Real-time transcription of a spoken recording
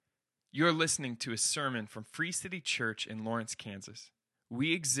You're listening to a sermon from Free City Church in Lawrence, Kansas.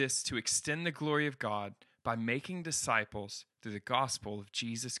 We exist to extend the glory of God by making disciples through the gospel of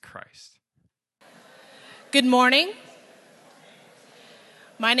Jesus Christ. Good morning.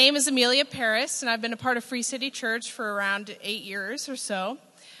 My name is Amelia Paris, and I've been a part of Free City Church for around 8 years or so.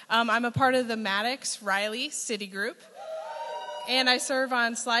 I'm a part of the Maddox Riley City Group, and I serve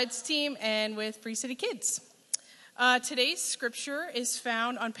on Slides team and with Free City Kids. Today's scripture is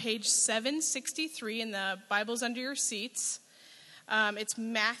found on page 763 in the Bibles under your seats. It's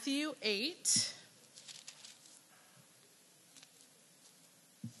Matthew 8,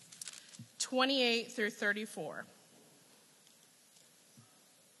 28 through 34.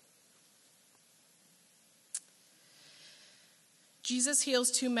 Jesus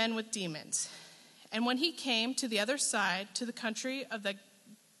heals 2 men with demons. And when he came to the other side, to the country of the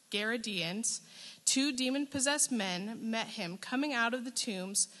Gerasenes, 2 demon-possessed men met him, coming out of the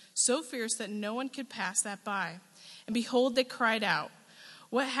tombs, so fierce that no one could pass that by. And behold, they cried out,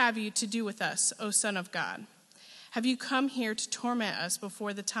 "What have you to do with us, O Son of God? Have you come here to torment us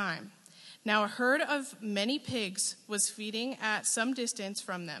before the time?" Now a herd of many pigs was feeding at some distance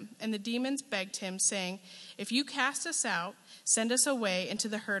from them, and the demons begged him, saying, "If you cast us out, send us away into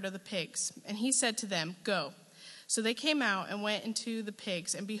the herd of the pigs." And he said to them, "Go." So they came out and went into the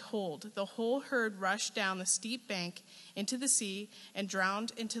pigs, and behold, the whole herd rushed down the steep bank into the sea and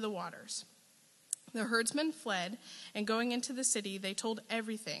drowned into the waters. The herdsmen fled, and going into the city, they told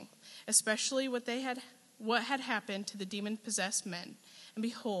everything, especially what had happened to the demon-possessed men. And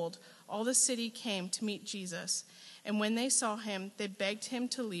behold, all the city came to meet Jesus, and when they saw him, they begged him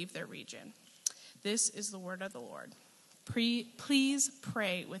to leave their region. This is the word of the Lord. Please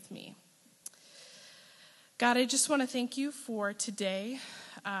pray with me. God, I just want to thank you for today.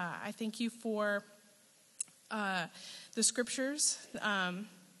 I thank you for the scriptures,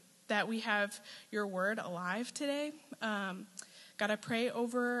 that we have your word alive today. God, I pray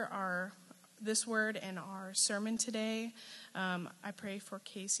over this word and our sermon today. I pray for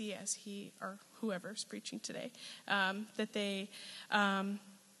Casey as or whoever's preaching today, that they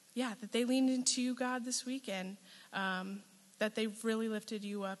leaned into you, God, this week, and that they've really lifted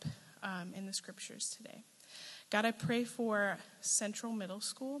you up in the scriptures today. God, I pray for Central Middle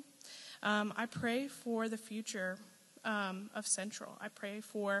School. I pray for the future of Central. I pray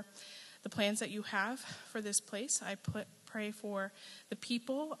for the plans that you have for this place. I pray for the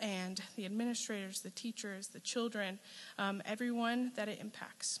people and the administrators, the teachers, the children, everyone that it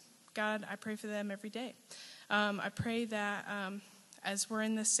impacts. God, I pray for them every day. I pray that as we're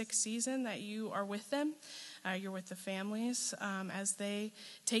in the 6th season, that you are with them. You're with the families as they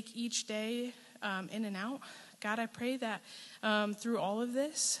take each day in and out. God, I pray that through all of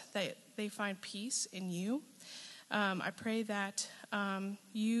this, that they find peace in you. I pray that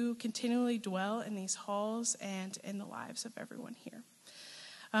you continually dwell in these halls and in the lives of everyone here.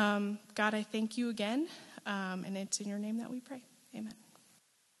 God, I thank you again, and it's in your name that we pray. Amen.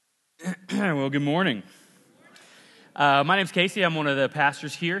 Well, good morning. My name's Casey. I'm one of the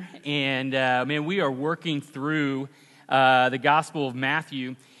pastors here, and we are working through the Gospel of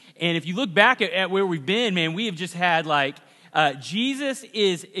Matthew. And if you look back at where we've been, we have just had Jesus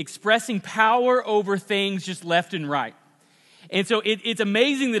is expressing power over things just left and right. And so it's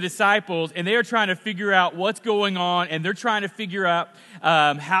amazing, the disciples, and they're trying to figure out what's going on, and they're trying to figure out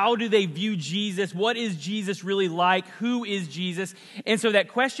how do they view Jesus, what is Jesus really like, who is Jesus? And so that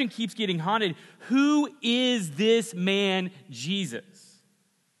question keeps getting haunted. Who is this man, Jesus?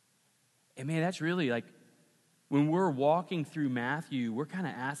 And that's really when we're walking through Matthew, we're kind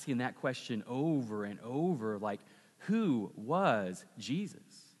of asking that question over and over, who was Jesus?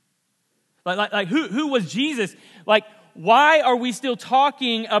 Who was Jesus? Why are we still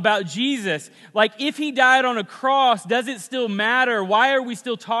talking about Jesus? If he died on a cross, does it still matter? Why are we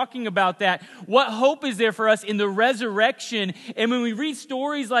still talking about that? What hope is there for us in the resurrection? And when we read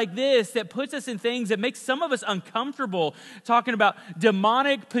stories like this, that puts us in things that make some of us uncomfortable, talking about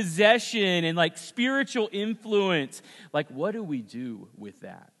demonic possession and spiritual influence, what do we do with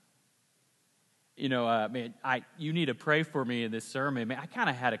that? You need to pray for me in this sermon. I kind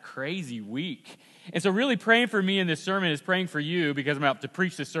of had a crazy week. And so really praying for me in this sermon is praying for you, because I'm about to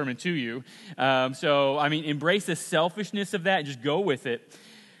preach this sermon to you. Embrace the selfishness of that and just go with it.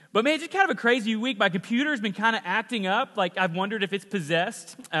 But it's just kind of a crazy week. My computer's been kind of acting up. I've wondered if it's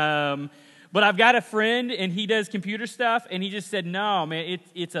possessed. But I've got a friend, and he does computer stuff, and he just said, no,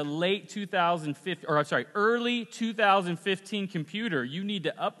 it's a early 2015 computer. You need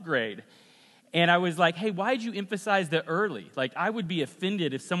to upgrade. And I was like, hey, why did you emphasize the early? I would be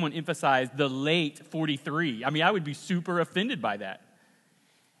offended if someone emphasized the late 43. I would be super offended by that.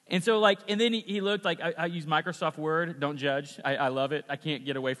 And so, and then he looked like, I use Microsoft Word. Don't judge. I love it. I can't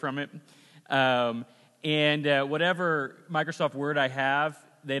get away from it. Whatever Microsoft Word I have,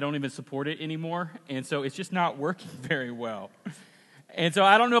 they don't even support it anymore. And so it's just not working very well. And so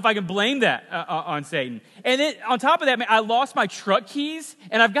I don't know if I can blame that on Satan. And then on top of that, man, I lost my truck keys,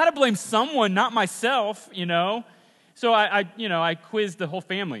 and I've got to blame someone, not myself, So I quizzed the whole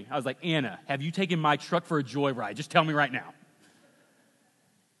family. I was like, Anna, have you taken my truck for a joyride? Just tell me right now.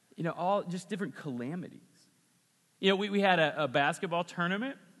 All just different calamities. We had a basketball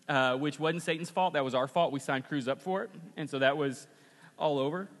tournament, which wasn't Satan's fault. That was our fault. We signed Cruz up for it. And so that was all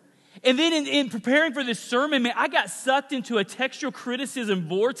over. And then in preparing for this sermon, man, I got sucked into a textual criticism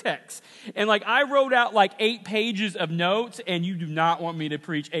vortex. And I wrote out 8 pages of notes, and you do not want me to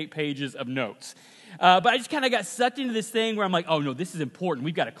preach 8 pages of notes. But I just kind of got sucked into this thing where I'm like, oh no, this is important.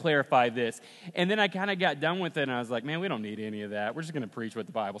 We've got to clarify this. And then I kind of got done with it, and I was like, man, we don't need any of that. We're just going to preach what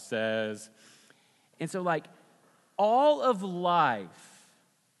the Bible says. And so all of life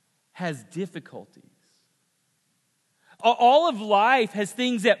has difficulties. All of life has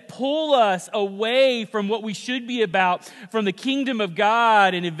things that pull us away from what we should be about, from the kingdom of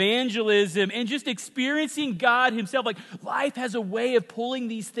God and evangelism and just experiencing God himself. Life has a way of pulling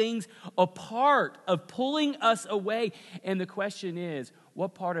these things apart, of pulling us away. And the question is,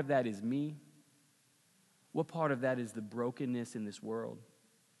 what part of that is me? What part of that is the brokenness in this world?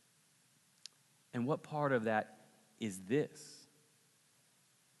 And what part of that is this?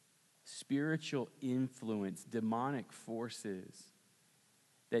 Spiritual influence, demonic forces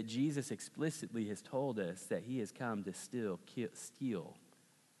that Jesus explicitly has told us that he has come to steal,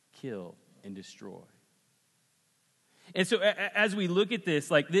 kill, and destroy. And so as we look at this,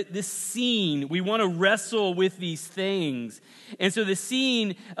 this scene, we want to wrestle with these things. And so the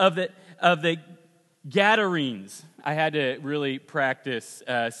scene of the Gadarenes, I had to really practice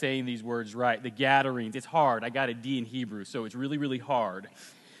saying these words right. The Gadarenes, it's hard. I got a D in Hebrew, so it's really, really hard.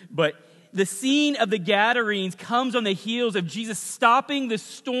 But the scene of the Gadarenes comes on the heels of Jesus stopping the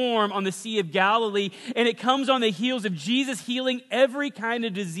storm on the Sea of Galilee, and it comes on the heels of Jesus healing every kind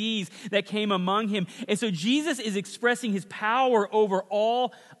of disease that came among him. And so Jesus is expressing his power over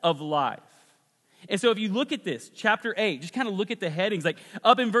all of life. And so if you look at this, chapter 8, just kind of look at the headings,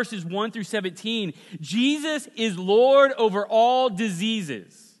 up in verses 1 through 17, Jesus is Lord over all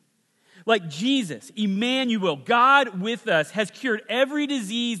diseases. Jesus, Emmanuel, God with us, has cured every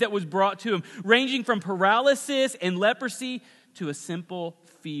disease that was brought to him, ranging from paralysis and leprosy to a simple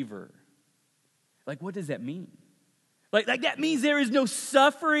fever. What does that mean? That means there is no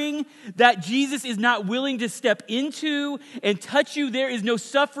suffering that Jesus is not willing to step into and touch you. There is no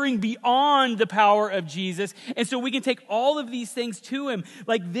suffering beyond the power of Jesus. And so we can take all of these things to him.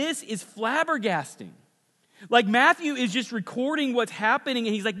 This is flabbergasting. Matthew is just recording what's happening,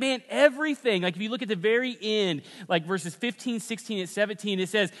 and he's like, man, everything. If you look at the very end, verses 15, 16, and 17, it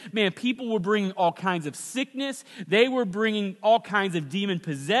says, man, people were bringing all kinds of sickness. They were bringing all kinds of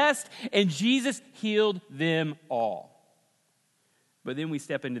demon-possessed, and Jesus healed them all. But then we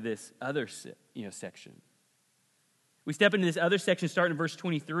step into this other section. We step into this other section starting in verse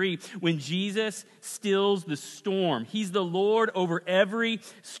 23 when Jesus stills the storm. He's the Lord over every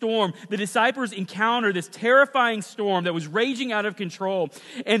storm. The disciples encounter this terrifying storm that was raging out of control,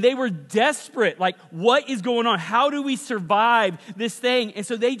 and they were desperate. What is going on? How do we survive this thing? And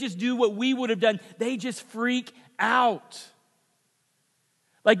so they just do what we would have done. They just freak out.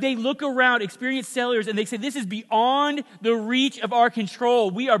 They look around, experienced sailors, and they say, this is beyond the reach of our control.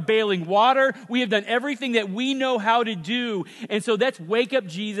 We are bailing water. We have done everything that we know how to do. And so let's wake up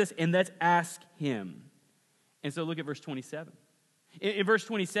Jesus and let's ask him. And so look at verse 27. In verse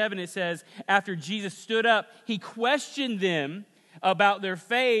 27, it says, after Jesus stood up, he questioned them about their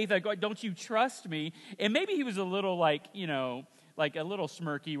faith. Don't you trust me? And maybe he was a little a little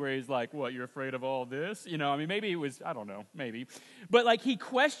smirky where he's like, what, you're afraid of all this? Maybe it was, I don't know, maybe. But he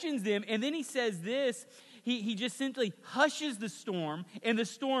questions them, and then he says this, he just simply hushes the storm, and the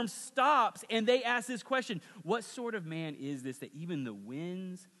storm stops, and they ask this question, what sort of man is this that even the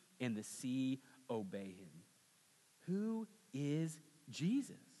winds and the sea obey him? Who is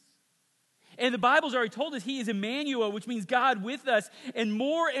Jesus? And the Bible's already told us he is Emmanuel, which means God with us. And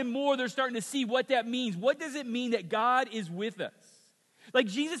more they're starting to see what that means. What does it mean that God is with us?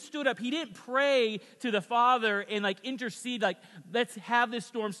 Jesus stood up. He didn't pray to the Father and intercede, let's have this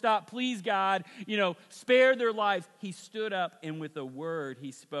storm stop. Please, God, spare their lives. He stood up, and with a word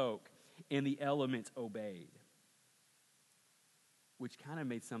he spoke, and the elements obeyed. Which kind of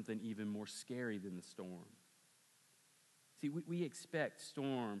made something even more scary than the storm. See, we expect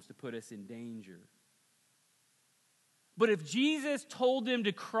storms to put us in danger. But if Jesus told them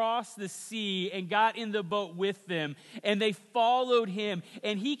to cross the sea and got in the boat with them, and they followed him,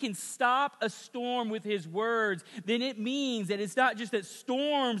 and he can stop a storm with his words, then it means that it's not just that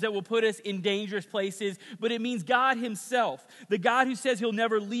storms that will put us in dangerous places, but it means God himself, the God who says he'll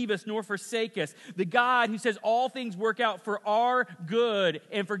never leave us nor forsake us, the God who says all things work out for our good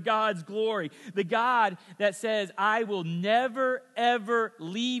and for God's glory, the God that says, I will never, ever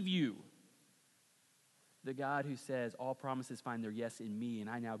leave you. The God who says, all promises find their yes in me, and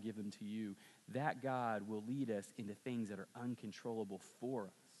I now give them to you. That God will lead us into things that are uncontrollable for us.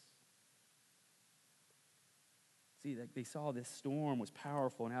 See, they saw this storm was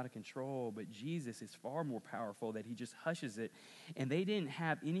powerful and out of control, but Jesus is far more powerful that he just hushes it, and they didn't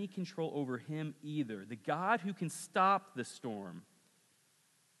have any control over him either. The God who can stop the storm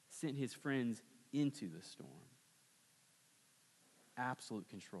sent his friends into the storm. Absolute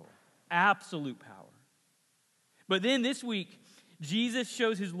control. Absolute power. But then this week, Jesus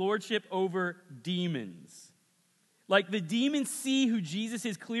shows his lordship over demons. Like the demons see who Jesus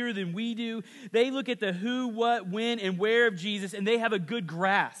is clearer than we do. They look at the who, what, when, and where of Jesus, and they have a good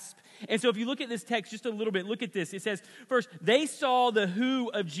grasp. And so if you look at this text just a little bit, look at this. It says, first, they saw the who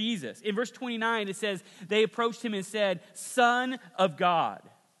of Jesus. In verse 29, it says, they approached him and said, Son of God.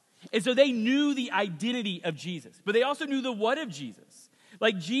 And so they knew the identity of Jesus, but they also knew the what of Jesus.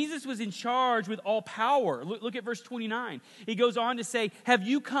 Like Jesus was in charge with all power. Look at verse 29. He goes on to say, have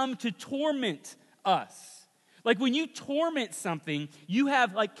you come to torment us? Like when you torment something, you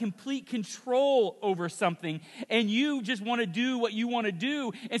have like complete control over something and you just want to do what you want to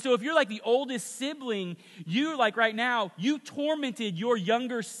do. And so if you're like the oldest sibling, you like right now, you tormented your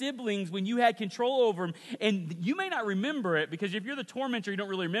younger siblings when you had control over them. And you may not remember it because if you're the tormentor, you don't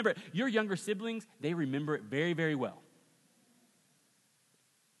really remember it. Your younger siblings, they remember it very, very well.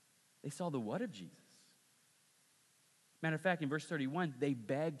 They saw the what of Jesus. Matter of fact, in verse 31, they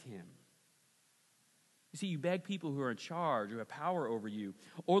begged him. You see, you beg people who are in charge, who have power over you.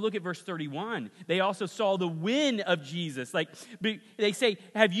 Or look at verse 31. They also saw the when of Jesus. Like they say,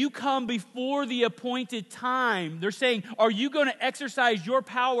 have you come before the appointed time? They're saying, are you going to exercise your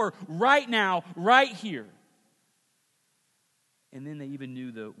power right now, right here? And then they even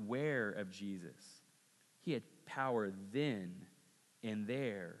knew the where of Jesus. He had power then and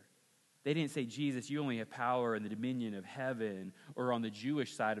there. They didn't say, Jesus, you only have power in the dominion of heaven or on the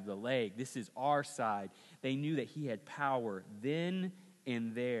Jewish side of the lake. This is our side. They knew that he had power then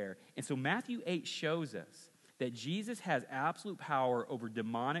and there. And so Matthew 8 shows us that Jesus has absolute power over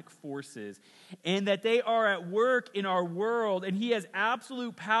demonic forces and that they are at work in our world, and he has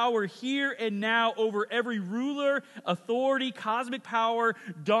absolute power here and now over every ruler, authority, cosmic power,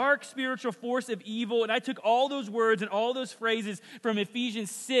 dark spiritual force of evil. And I took all those words and all those phrases from Ephesians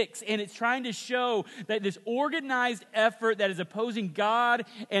 6, and it's trying to show that this organized effort that is opposing God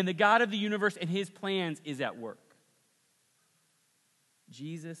and the God of the universe and his plans is at work.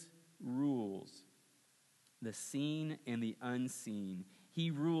 Jesus rules the seen and the unseen. He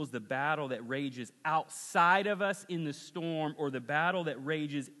rules the battle that rages outside of us in the storm or the battle that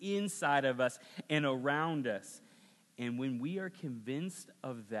rages inside of us and around us. And when we are convinced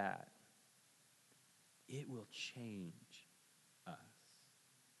of that, it will change us.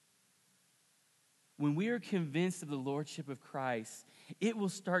 When we are convinced of the lordship of Christ, it will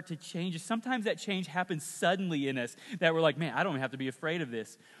start to change us. Sometimes that change happens suddenly in us, that we're like, man, I don't have to be afraid of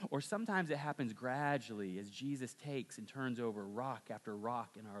this. Or sometimes it happens gradually as Jesus takes and turns over rock after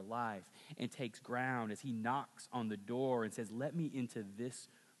rock in our life and takes ground as he knocks on the door and says, let me into this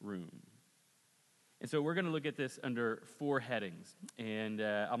room. And so we're going to look at this under 4 headings. And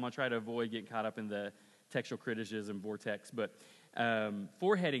I'm going to try to avoid getting caught up in the textual criticism vortex. But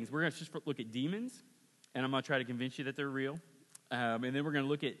 4 headings. We're going to just look at demons, and I'm going to try to convince you that they're real. And then we're going to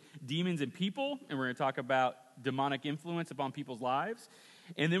look at demons and people, and we're going to talk about demonic influence upon people's lives.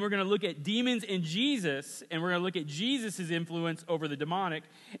 And then we're going to look at demons and Jesus, and we're going to look at Jesus' influence over the demonic.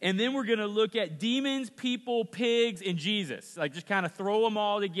 And then we're going to look at demons, people, pigs, and Jesus. Like just kind of throw them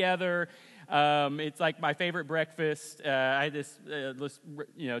all together. It's like my favorite breakfast. I had this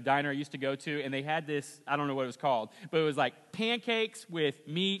diner I used to go to, and they had this, I don't know what it was called, but it was like pancakes with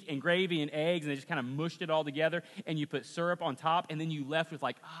meat and gravy and eggs, and they just kind of mushed it all together, and you put syrup on top, and then you left with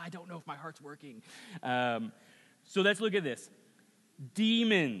like, I don't know if my heart's working. So let's look at this.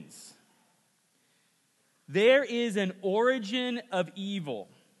 Demons. There is an origin of evil.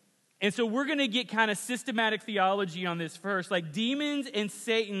 And so we're going to get kind of systematic theology on this first. Like demons and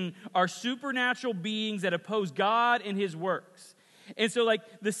Satan are supernatural beings that oppose God and his works. And so like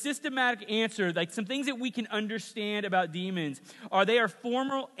the systematic answer, like some things that we can understand about demons are they are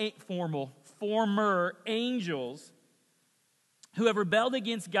former angels who have rebelled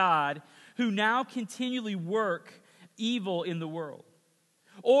against God, who now continually work evil in the world.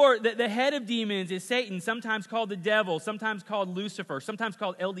 Or the head of demons is Satan, sometimes called the devil, sometimes called Lucifer, sometimes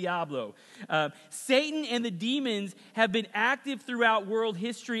called El Diablo. Satan and the demons have been active throughout world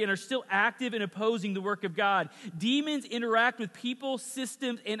history and are still active in opposing the work of God. Demons interact with people,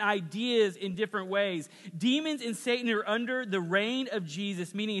 systems, and ideas in different ways. Demons and Satan are under the reign of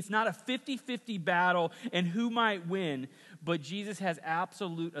Jesus, meaning it's not a 50-50 battle and who might win. But Jesus has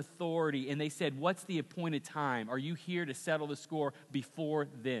absolute authority, and they said, what's the appointed time? Are you here to settle the score before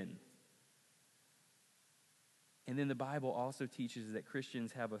then? And then the Bible also teaches that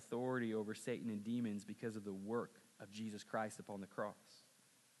Christians have authority over Satan and demons because of the work of Jesus Christ upon the cross.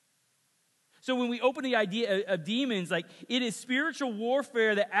 So when we open the idea of demons, like it is spiritual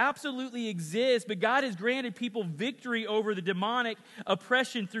warfare that absolutely exists, but God has granted people victory over the demonic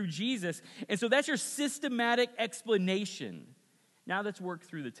oppression through Jesus. And so that's your systematic explanation. Now let's work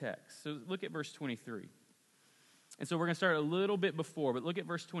through the text. So look at verse 23. And so we're going to start a little bit before, but look at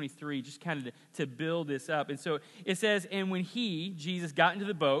verse 23, just kind of to build this up. And so it says, and when he, Jesus, got into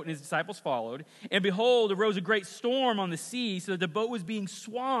the boat and his disciples followed, and behold, arose a great storm on the sea, so that the boat was being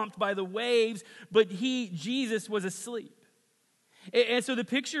swamped by the waves, but he, Jesus, was asleep. And so the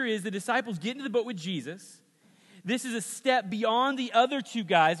picture is the disciples get into the boat with Jesus. This is a step beyond the other two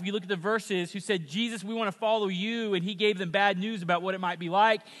guys. If you look at the verses, who said, Jesus, we want to follow you. And he gave them bad news about what it might be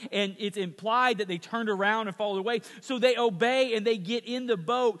like. And it's implied that they turned around and followed away. So they obey and they get in the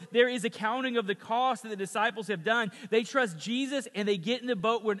boat. There is accounting of the cost that the disciples have done. They trust Jesus and they get in the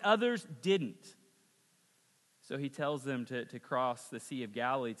boat when others didn't. So he tells them to cross the Sea of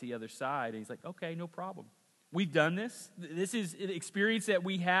Galilee to the other side. And he's like, okay, no problem. We've done this. This is an experience that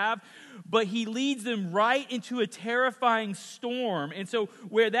we have. But he leads them right into a terrifying storm. And so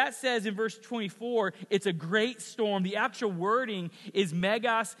where that says in verse 24, it's a great storm, the actual wording is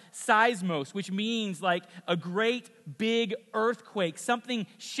megas seismos, which means like a great big earthquake, something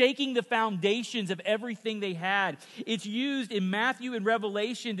shaking the foundations of everything they had. It's used in Matthew and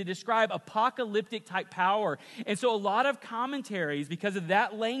Revelation to describe apocalyptic type power. And so a lot of commentaries, because of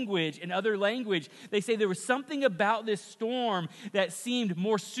that language and other language, they say there was something about this storm that seemed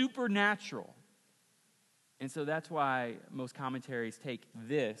more supernatural. And so that's why most commentaries take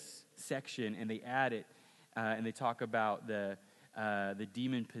this section and they add it and they talk about the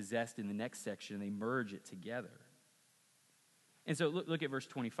demon possessed in the next section and they merge it together. And so look at verse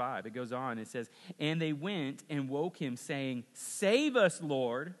 25. It goes on. It says, and they went and woke him, saying, save us,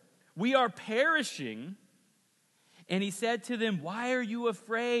 Lord. We are perishing. And he said to them, why are you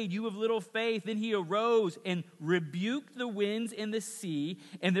afraid, you of little faith? Then he arose and rebuked the winds and the sea,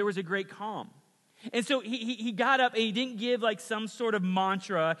 and there was a great calm. And so he got up and he didn't give like some sort of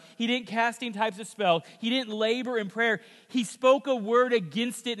mantra. He didn't cast any types of spells. He didn't labor in prayer. He spoke a word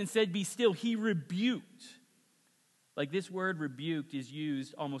against it and said, be still. He rebuked. Like this word rebuked is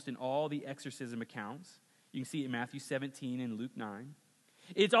used almost in all the exorcism accounts. You can see it in Matthew 17 and Luke 9.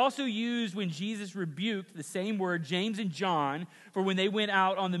 It's also used when Jesus rebuked, the same word, James and John, for when they went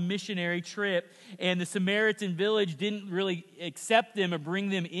out on the missionary trip and the Samaritan village didn't really accept them or bring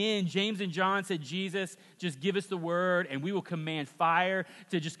them in. James and John said, Jesus, just give us the word and we will command fire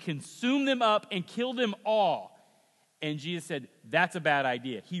to just consume them up and kill them all. And Jesus said, that's a bad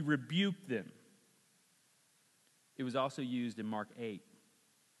idea. He rebuked them. It was also used in Mark 8.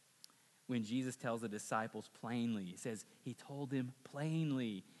 When Jesus tells the disciples plainly, he says, he told them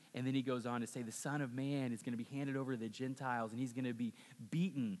plainly. And then he goes on to say, the Son of Man is going to be handed over to the Gentiles and he's going to be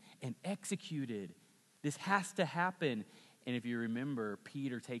beaten and executed. This has to happen. And if you remember,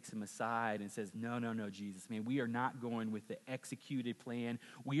 Peter takes him aside and says, no, Jesus, man, we are not going with the executed plan.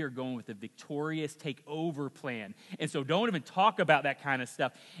 We are going with the victorious takeover plan. And so don't even talk about that kind of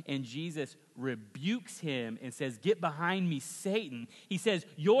stuff. And Jesus rebukes him and says, get behind me, Satan. He says,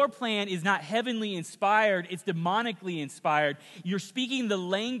 your plan is not heavenly inspired. It's demonically inspired. You're speaking the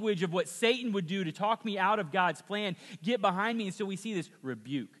language of what Satan would do to talk me out of God's plan. Get behind me. And so we see this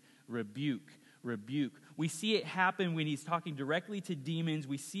rebuke. We see it happen when he's talking directly to demons.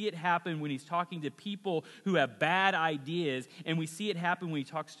 We see it happen when he's talking to people who have bad ideas. And we see it happen when he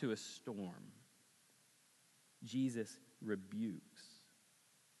talks to a storm. Jesus rebukes.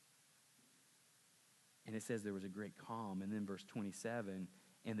 And it says there was a great calm. And then verse 27,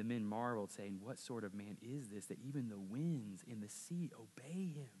 and the men marveled, saying, what sort of man is this that even the winds and the sea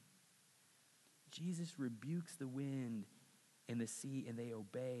obey him? Jesus rebukes the wind and the sea, and they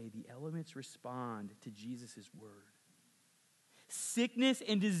obey. The elements respond to Jesus' word. Sickness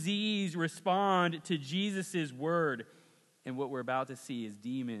and disease respond to Jesus' word. And what we're about to see is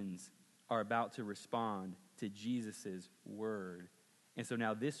demons are about to respond to Jesus' word. And so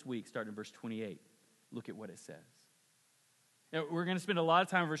now this week, starting in verse 28, look at what it says. Now, we're going to spend a lot of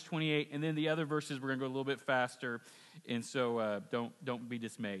time in verse 28, and then the other verses we're going to go a little bit faster. And so don't be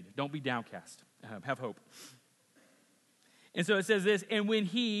dismayed. Don't be downcast. Have hope. And so it says this, and when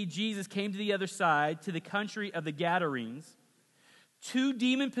he, Jesus, came to the other side, to the country of the Gadarenes, 2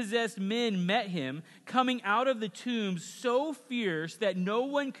 demon-possessed men met him, coming out of the tombs so fierce that no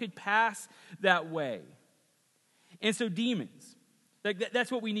one could pass that way. And so demons,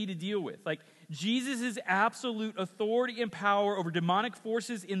 that's what we need to deal with. Like Jesus' absolute authority and power over demonic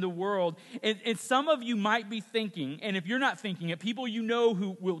forces in the world. And some of you might be thinking, and if you're not thinking it, people you know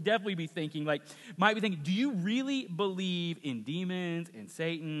who will definitely be thinking, might be thinking, do you really believe in demons and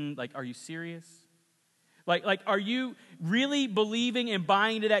Satan? Like, are you serious? Like, are you really believing and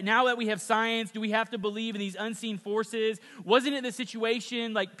buying into that? Now that we have science, do we have to believe in these unseen forces? Wasn't it the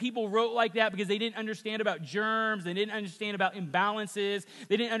situation, like people wrote like that because they didn't understand about germs, they didn't understand about imbalances,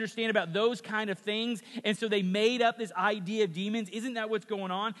 they didn't understand about those kind of things, and so they made up this idea of demons? Isn't that what's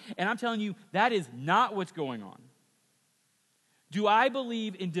going on? And I'm telling you, that is not what's going on. Do I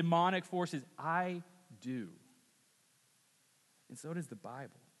believe in demonic forces? I do. And so does the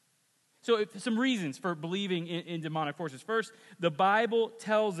Bible. So some reasons for believing in demonic forces. First, the Bible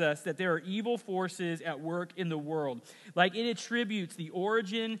tells us that there are evil forces at work in the world. Like it attributes the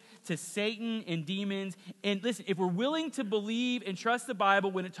origin to Satan and demons. And listen, if we're willing to believe and trust the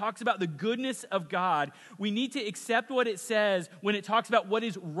Bible when it talks about the goodness of God, we need to accept what it says when it talks about what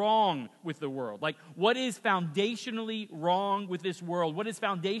is wrong with the world. Like what is foundationally wrong with this world? What is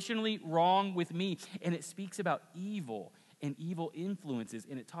foundationally wrong with me? And it speaks about evil and evil influences,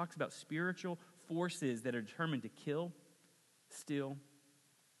 and it talks about spiritual forces that are determined to kill, steal,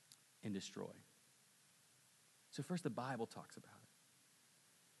 and destroy. So first, the Bible talks about it.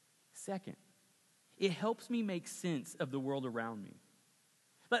 Second, it helps me make sense of the world around me.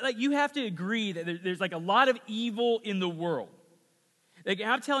 Like you have to agree that there's like a lot of evil in the world. Like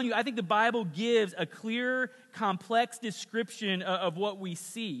I'm telling you, I think the Bible gives a clear, complex description of what we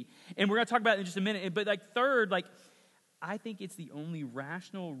see. And we're going to talk about it in just a minute. But like third, I think it's the only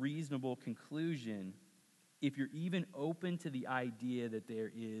rational, reasonable conclusion if you're even open to the idea that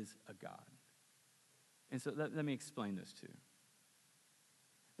there is a God. And so let me explain this too.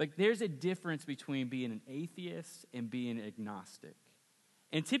 Like there's a difference between being an atheist and being an agnostic.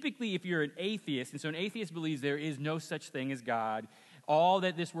 And typically if you're an atheist, and so an atheist believes there is no such thing as God, all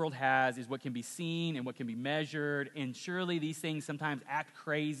that this world has is what can be seen and what can be measured, and surely these things sometimes act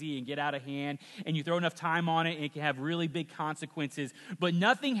crazy and get out of hand, and you throw enough time on it and it can have really big consequences, but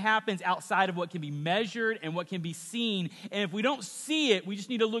nothing happens outside of what can be measured and what can be seen, and if we don't see it, we just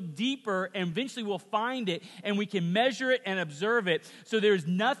need to look deeper, and eventually we'll find it, and we can measure it and observe it. So there's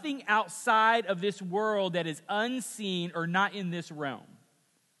nothing outside of this world that is unseen or not in this realm.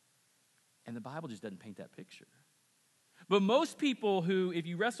 And the Bible just doesn't paint that picture. But most people who, if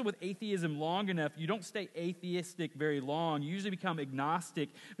you wrestle with atheism long enough, you don't stay atheistic very long. You usually become agnostic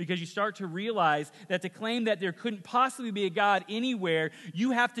because you start to realize that to claim that there couldn't possibly be a God anywhere,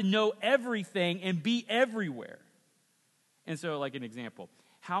 you have to know everything and be everywhere. And so, like an example,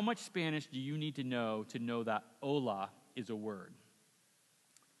 how much Spanish do you need to know that hola is a word?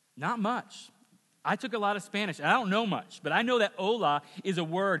 Not much. I took a lot of Spanish. I don't know much, but I know that hola is a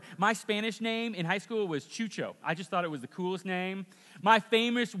word. My Spanish name in high school was Chucho. I just thought it was the coolest name. My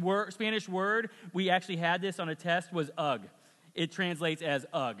famous Spanish word, we actually had this on a test, was ugh. It translates as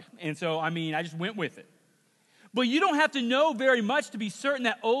ugh. And so, I just went with it. But you don't have to know very much to be certain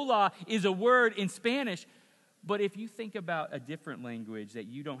that hola is a word in Spanish. But if you think about a different language that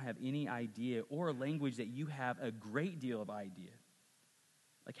you don't have any idea, or a language that you have a great deal of idea,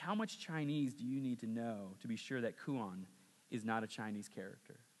 like how much Chinese do you need to know to be sure that Kuan is not a Chinese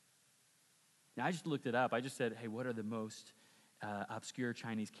character? Now, I just looked it up. I just said, hey, what are the most obscure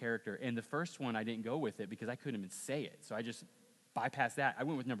Chinese character? And the first one, I didn't go with it because I couldn't even say it. So I just bypassed that. I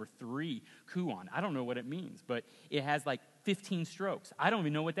went with number 3, Kuan. I don't know what it means, but it has like 15 strokes. I don't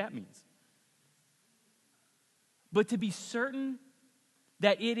even know what that means. But to be certain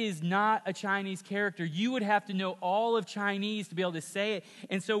that it is not a Chinese character, you would have to know all of Chinese to be able to say it.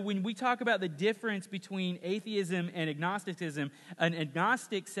 And so when we talk about the difference between atheism and agnosticism, an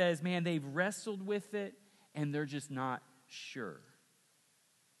agnostic says, man, they've wrestled with it and they're just not sure.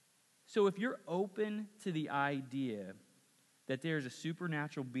 So if you're open to the idea that there's a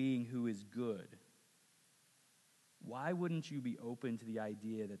supernatural being who is good, why wouldn't you be open to the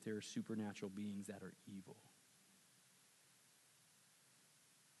idea that there are supernatural beings that are evil?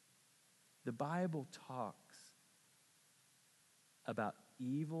 The Bible talks about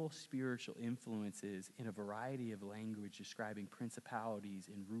evil spiritual influences in a variety of language describing principalities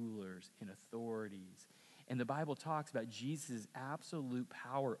and rulers and authorities. And the Bible talks about Jesus' absolute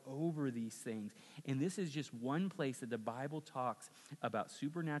power over these things. And this is just one place that the Bible talks about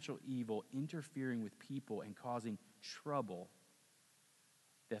supernatural evil interfering with people and causing trouble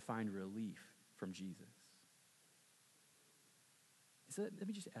that find relief from Jesus. So let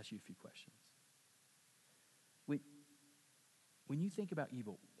me just ask you a few questions. When you think about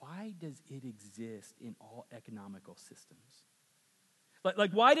evil, why does it exist in all economical systems?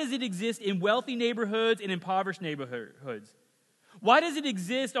 Like why does it exist in wealthy neighborhoods and impoverished neighborhoods? Why does it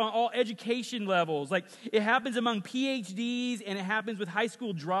exist on all education levels? Like it happens among PhDs and it happens with high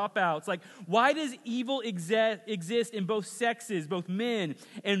school dropouts. Like why does evil exist in both sexes, both men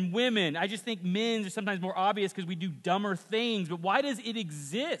and women? I just think men's are sometimes more obvious because we do dumber things, but why does it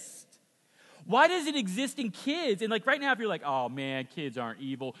exist? Why does it exist in kids? And like right now, if you're like, oh man, kids aren't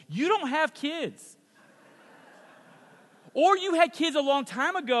evil, you don't have kids. Or you had kids a long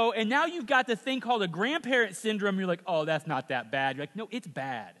time ago, and now you've got the thing called a grandparent syndrome. You're like, oh, that's not that bad. You're like, no, it's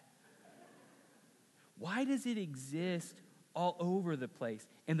bad. Why does it exist all over the place?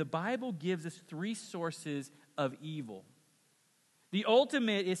 And the Bible gives us 3 sources of evil. The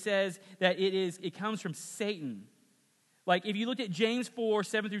ultimate, it says that it comes from Satan. Like if you look at James 4,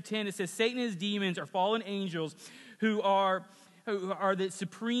 7 through 10, it says Satan and his demons are fallen angels who are the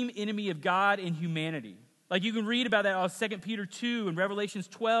supreme enemy of God and humanity. Like you can read about that on 2 Peter 2 and Revelations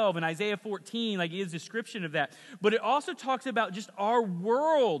 12 and Isaiah 14, like it is a description of that. But it also talks about just our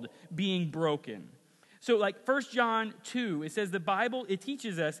world being broken. So like 1 John 2, it says the Bible, it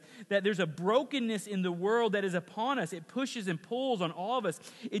teaches us that there's a brokenness in the world that is upon us. It pushes and pulls on all of us.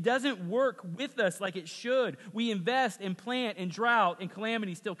 It doesn't work with us like it should. We invest and plant and drought and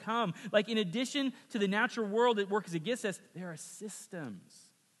calamity still come. Like in addition to the natural world that works against us, there are systems.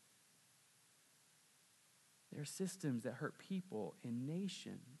 There are systems that hurt people and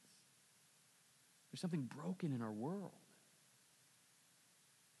nations. There's something broken in our world.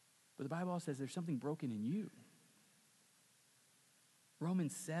 But the Bible also says there's something broken in you.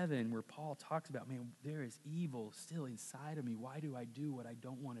 Romans 7, where Paul talks about, man, there is evil still inside of me. Why do I do what I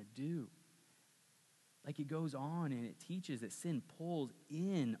don't want to do? Like it goes on and it teaches that sin pulls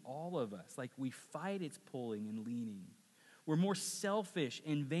in all of us. Like we fight its pulling and leaning. We're more selfish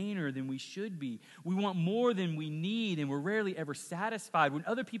and vainer than we should be. We want more than we need, and we're rarely ever satisfied. When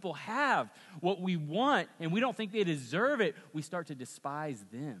other people have what we want and we don't think they deserve it, we start to despise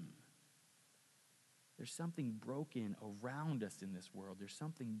them. There's something broken around us in this world. There's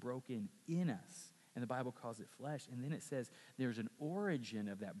something broken in us, and the Bible calls it flesh. And then it says there's an origin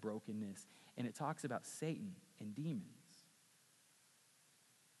of that brokenness, and it talks about Satan and demons.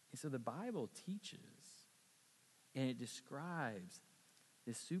 And so the Bible teaches and it describes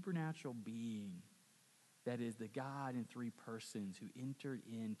this supernatural being that is the God in 3 persons who entered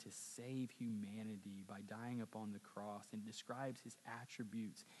in to save humanity by dying upon the cross, and describes his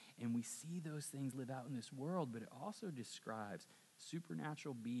attributes. And we see those things live out in this world, but it also describes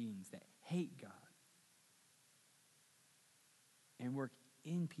supernatural beings that hate God and work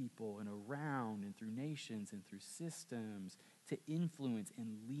in people and around and through nations and through systems to influence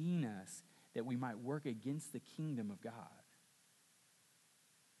and lean us that we might work against the kingdom of God.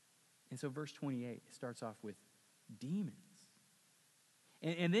 And so verse 28 starts off with demons.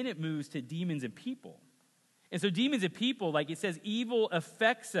 And then it moves to demons and people. And so demons and people, like it says, evil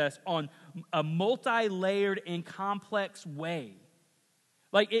affects us on a multi-layered and complex way.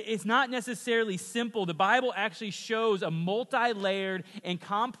 Like it's not necessarily simple. The Bible actually shows a multi-layered and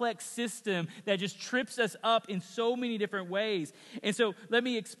complex system that just trips us up in so many different ways. And so let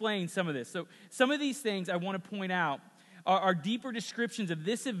me explain some of this. So some of these things I want to point out are deeper descriptions of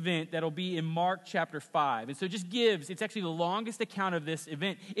this event that'll be in Mark chapter 5. And so it just it's actually the longest account of this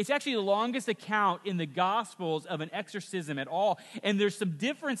event. It's actually the longest account in the Gospels of an exorcism at all. And there's some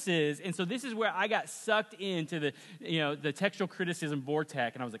differences. And so this is where I got sucked into the textual criticism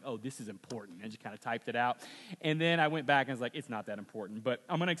vortex. And I was like, oh, this is important. And I just kind of typed it out. And then I went back and was like, it's not that important. But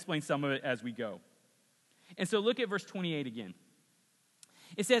I'm going to explain some of it as we go. And so look at verse 28 again.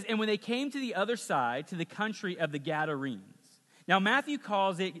 It says, and when they came to the other side, to the country of the Gadarenes. Now, Matthew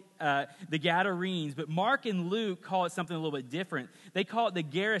calls it the Gadarenes, but Mark and Luke call it something a little bit different. They call it the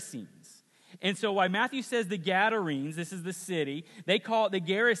Gerasenes. And so while Matthew says the Gadarenes, this is the city, they call it the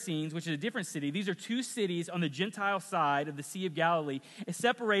Gerasenes, which is a different city. These are 2 cities on the Gentile side of the Sea of Galilee,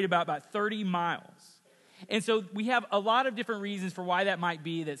 separated about 30 miles. And so we have a lot of different reasons for why that might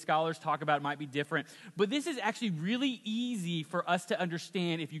be, that scholars talk about it might be different. But this is actually really easy for us to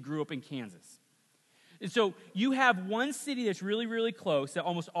understand if you grew up in Kansas. And so you have one city that's really, really close that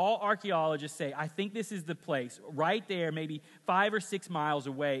almost all archaeologists say, I think this is the place, right there, maybe 5 or 6 miles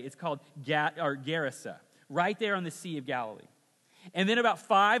away. It's called Gerasa, right there on the Sea of Galilee. And then about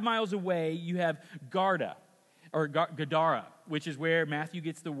 5 miles away, you have Gadara, which is where Matthew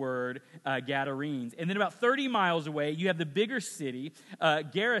gets the word Gadarenes. And then about 30 miles away, you have the bigger city,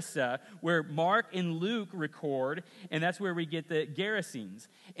 Gerasa, where Mark and Luke record, and that's where we get the Gerasenes.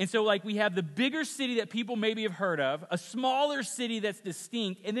 And so we have the bigger city that people maybe have heard of, a smaller city that's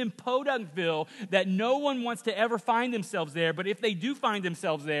distinct, and then Podunkville that no one wants to ever find themselves there, but if they do find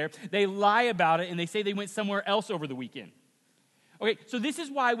themselves there, they lie about it and they say they went somewhere else over the weekend. Okay, so this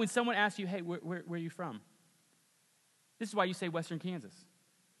is why when someone asks you, hey, where are you from? This is why you say Western Kansas.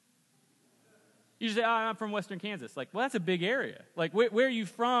 You just say, I'm from Western Kansas. Well, that's a big area. Where are you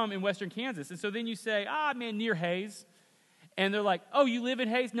from in Western Kansas? And so then you say, man, near Hayes. And they're like, oh, you live in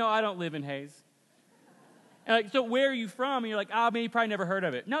Hayes? No, I don't live in Hayes. And so where are you from? And you're like, man, you probably never heard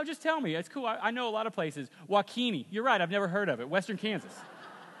of it. No, just tell me. It's cool. I know a lot of places. Waukene. You're right. I've never heard of it. Western Kansas.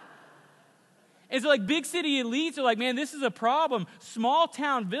 And so big city elites are man, this is a problem. Small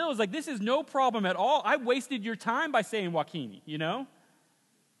town villas, this is no problem at all. I wasted your time by saying Waukene,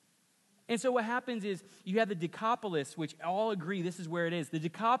 And so what happens is you have the Decapolis, which all agree this is where it is. The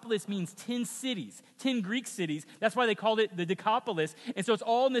Decapolis means 10 cities, 10 Greek cities. That's why they called it the Decapolis. And so it's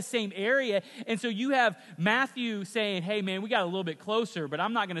all in the same area. And so you have Matthew saying, hey, man, we got a little bit closer, but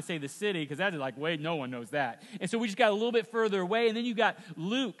I'm not going to say the city because that's wait, no one knows that. And so we just got a little bit further away. And then you got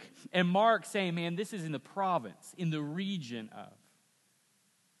Luke and Mark saying, man, this is in the province, in the region of.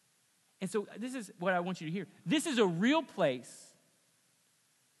 And so this is what I want you to hear. This is a real place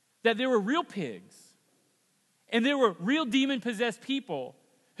that there were real pigs, and there were real demon-possessed people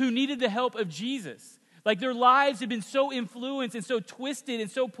who needed the help of Jesus. Their lives had been so influenced and so twisted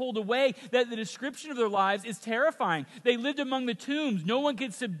and so pulled away that the description of their lives is terrifying. They lived among the tombs. No one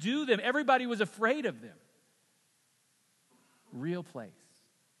could subdue them. Everybody was afraid of them. Real place.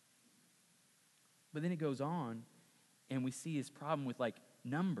 But then it goes on, and we see his problem with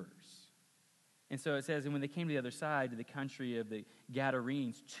numbers. And so it says, and when they came to the other side, to the country of the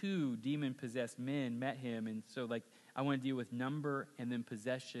Gadarenes, 2 demon-possessed men met him. And so, I want to deal with number and then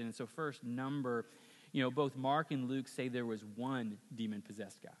possession. And so first, number. Both Mark and Luke say there was 1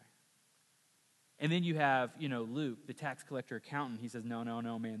 demon-possessed guy. And then you have, Luke, the tax collector accountant. He says, no,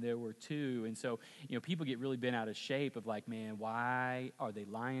 man, there were 2. And so, people get really bent out of shape of man, why are they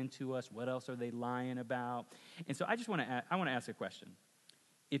lying to us? What else are they lying about? And so I want to ask a question.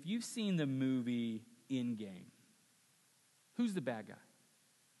 If you've seen the movie Endgame, who's the bad guy?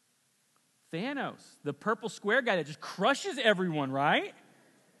 Thanos, the purple square guy that just crushes everyone, right?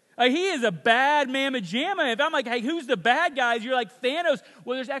 He is a bad mamma jamma. If I'm hey, who's the bad guys? You're Thanos.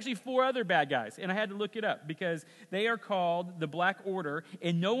 Well, there's actually 4 other bad guys, and I had to look it up because they are called the Black Order,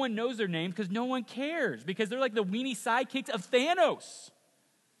 and no one knows their names because no one cares because they're the weenie sidekicks of Thanos.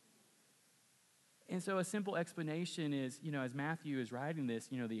 And so a simple explanation is, as Matthew is writing this,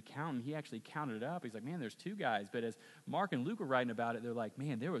 the accountant, he actually counted it up. He's man, there's 2 guys. But as Mark and Luke were writing about it, they're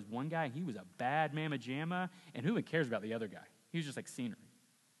man, there was 1 guy, he was a bad mamma jamma, and who even cares about the other guy? He was just scenery.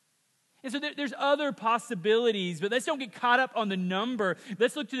 And so there's other possibilities, but let's don't get caught up on the number.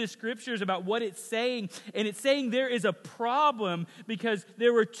 Let's look to the scriptures about what it's saying. And it's saying there is a problem because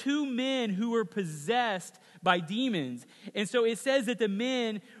there were 2 men who were possessed by demons. And so it says that the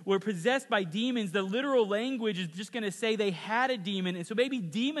men were possessed by demons. The literal language is just going to say they had a demon. And so maybe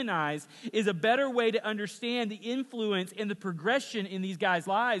demonized is a better way to understand the influence and the progression in these guys'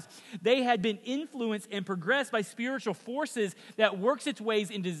 lives. They had been influenced and progressed by spiritual forces that works its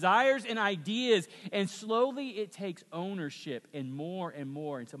ways in desires and ideas. And slowly it takes ownership and more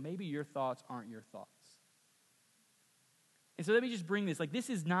until maybe your thoughts aren't your thoughts. And so let me just bring this.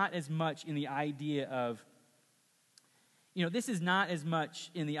 This is not as much in the idea of this is not as much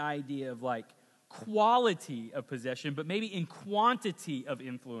in the idea of quality of possession, but maybe in quantity of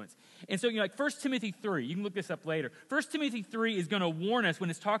influence. And so, 1 Timothy 3, you can look this up later. 1 Timothy 3 is going to warn us when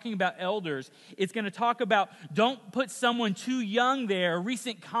it's talking about elders. It's going to talk about don't put someone too young there, a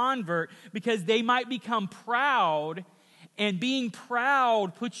recent convert, because they might become proud, and being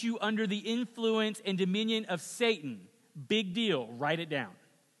proud puts you under the influence and dominion of Satan. Big deal. Write it down.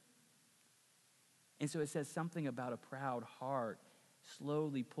 And so it says something about a proud heart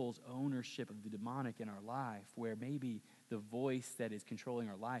slowly pulls ownership of the demonic in our life, where maybe the voice that is controlling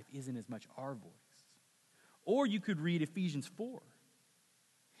our life isn't as much our voice. Or you could read Ephesians 4.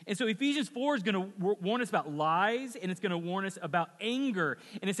 And so Ephesians 4 is going to warn us about lies, and it's going to warn us about anger.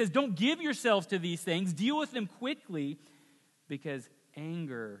 And it says, don't give yourselves to these things. Deal with them quickly, because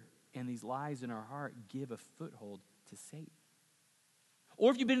anger and these lies in our heart give a foothold to Satan.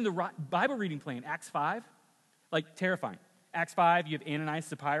 Or if you've been in the Bible reading plan, Acts 5, like terrifying. Acts 5, you have Ananias,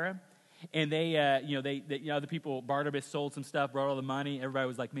 Sapphira, and they, the people, Barnabas sold some stuff, brought all the money. Everybody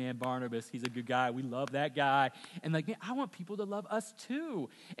was like, man, Barnabas, he's a good guy. We love that guy. And like, man, I want people to love us too.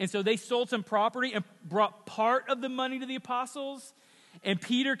 And so they sold some property and brought part of the money to the apostles. And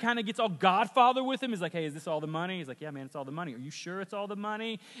Peter kind of gets all Godfather with him. He's like, hey, is this all the money? He's like, yeah, man, it's all the money. Are you sure it's all the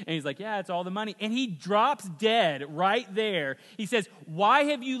money? And he's like, yeah, it's all the money. And he drops dead right there. He says, why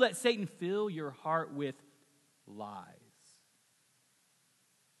have you let Satan fill your heart with lies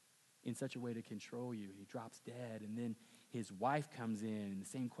in such a way to control you? He drops dead. And then his wife comes in, and the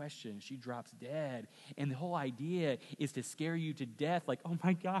same question. She drops dead. And the whole idea is to scare you to death. Like, oh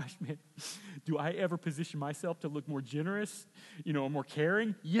my gosh, man, do I ever position myself to look more generous, or more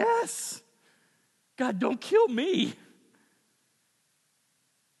caring? Yes. God, don't kill me.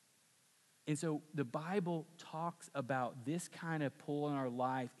 And so the Bible talks about this kind of pull in our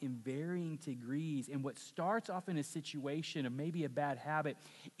life in varying degrees. And what starts off in a situation of maybe a bad habit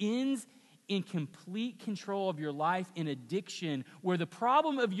ends in complete control of your life in addiction, where the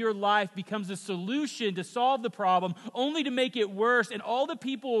problem of your life becomes a solution to solve the problem, only to make it worse. And all the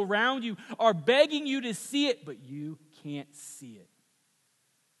people around you are begging you to see it, but you can't see it.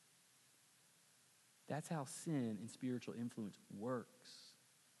 That's how sin and spiritual influence works.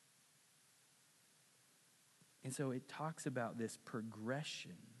 And so it talks about this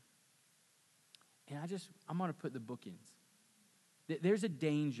progression. And I'm going to put the bookends. There's a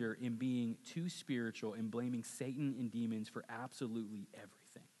danger in being too spiritual and blaming Satan and demons for absolutely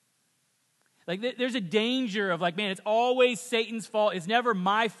everything. Like, there's a danger of like, man, it's always Satan's fault. It's never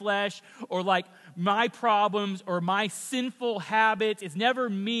my flesh or like my problems or my sinful habits. It's never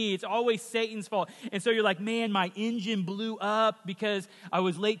me. It's always Satan's fault. And so you're like, man, my engine blew up because I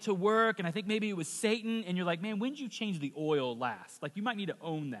was late to work, and I think maybe it was Satan. And you're like, man, when did you change the oil last? Like, you might need to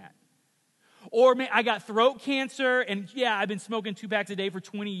own that. Or, man, I got throat cancer, and yeah, I've been smoking 2 packs a day for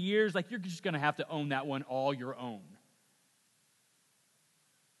 20 years. Like, you're just going to have to own that one all your own.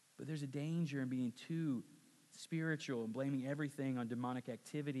 But there's a danger in being too spiritual and blaming everything on demonic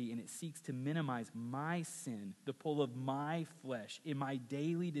activity, and it seeks to minimize my sin, the pull of my flesh in my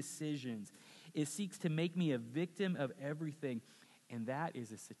daily decisions. It seeks to make me a victim of everything, and that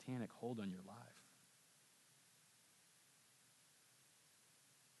is a satanic hold on your life.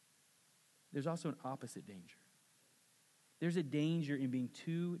 There's also an opposite danger. There's a danger in being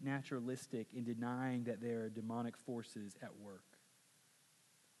too naturalistic in denying that there are demonic forces at work.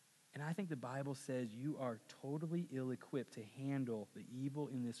 And I think the Bible says you are totally ill-equipped to handle the evil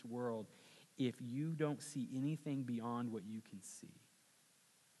in this world if you don't see anything beyond what you can see.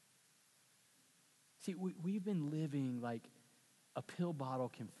 See, we've been living like a pill bottle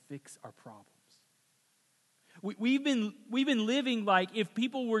can fix our problems. We've been living like if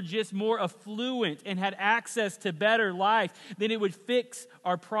people were just more affluent and had access to better life, then it would fix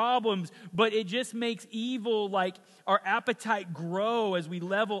our problems. But it just makes evil, like our appetite, grow as we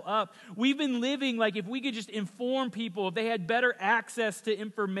level up. We've been living like if we could just inform people, if they had better access to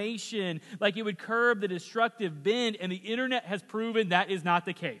information, like it would curb the destructive bend. And the internet has proven that is not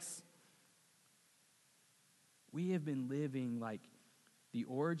the case. We have been living like the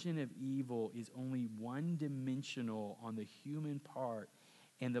origin of evil is only one-dimensional on the human part,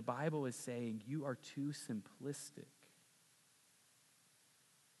 and the Bible is saying you are too simplistic.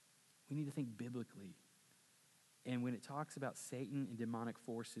 We need to think biblically. And when it talks about Satan and demonic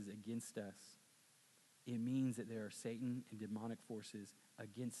forces against us, it means that there are Satan and demonic forces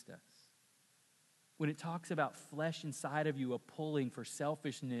against us. When it talks about flesh inside of you, a pulling for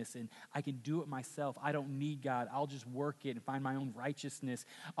selfishness, and I can do it myself, I don't need God, I'll just work it and find my own righteousness,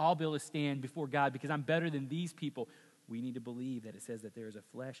 I'll be able to stand before God because I'm better than these people. We need to believe that it says that there is a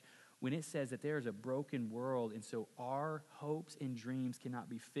flesh. When it says that there is a broken world, and so our hopes and dreams cannot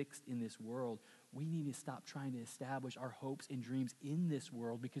be fixed in this world, we need to stop trying to establish our hopes and dreams in this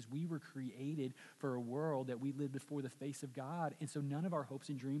world, because we were created for a world that we live before the face of God, and so none of our hopes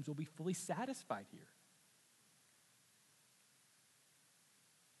and dreams will be fully satisfied here.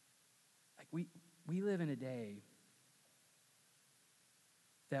 Like we live in a day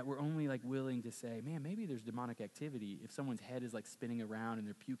that we're only like willing to say, man, maybe there's demonic activity if someone's head is like spinning around and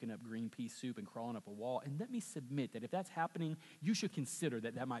they're puking up green pea soup and crawling up a wall. And let me submit that if that's happening, you should consider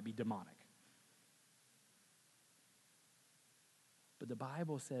that that might be demonic. But the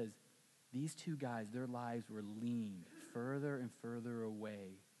Bible says these two guys, their lives were leaned further and further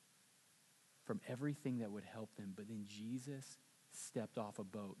away from everything that would help them. But then Jesus stepped off a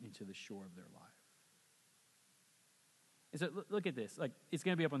boat into the shore of their life. And so look at this. Like, it's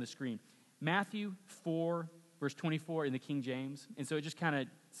going to be up on the screen. Matthew 4, verse 24 in the King James. And so it just kind of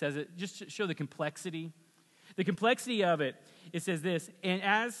says it, just to show the complexity. The complexity of it, it says this, and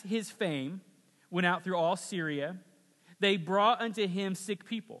as his fame went out through all Syria, they brought unto him sick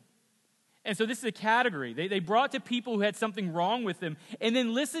people. And so this is a category. They brought to people who had something wrong with them. And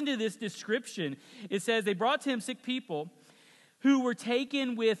then listen to this description. It says, they brought to him sick people who were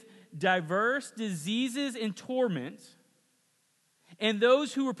taken with diverse diseases and torments, and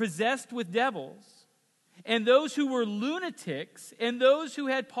those who were possessed with devils, and those who were lunatics, and those who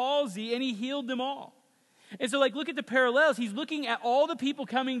had palsy, and he healed them all. And so, like, look at the parallels. He's looking at all the people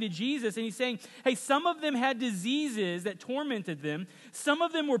coming to Jesus, and he's saying, hey, some of them had diseases that tormented them. Some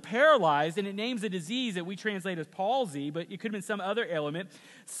of them were paralyzed, and it names a disease that we translate as palsy, but it could have been some other ailment.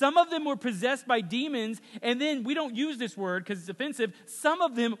 Some of them were possessed by demons, and then we don't use this word because it's offensive. Some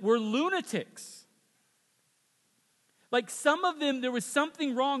of them were lunatics. Like, some of them, there was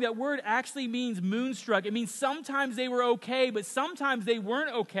something wrong. That word actually means moonstruck. It means sometimes they were okay, but sometimes they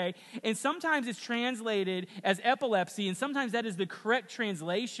weren't okay. And sometimes it's translated as epilepsy, and sometimes that is the correct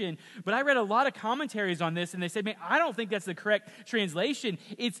translation. But I read a lot of commentaries on this, and they said, man, I don't think that's the correct translation.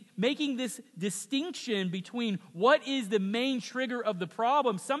 It's making this distinction between what is the main trigger of the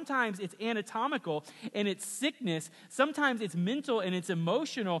problem. Sometimes it's anatomical, and it's sickness. Sometimes it's mental, and it's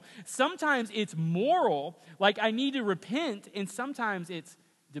emotional. Sometimes it's moral, like I need to repent, and sometimes it's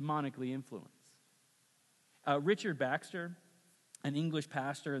demonically influenced. Richard Baxter, an English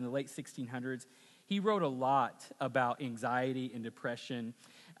pastor in the late 1600s, he wrote a lot about anxiety and depression,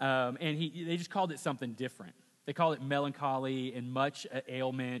 and they just called it something different. They call it melancholy and much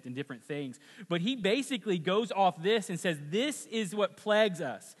ailment and different things. But he basically goes off this and says, this is what plagues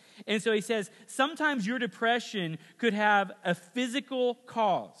us. And so he says, sometimes your depression could have a physical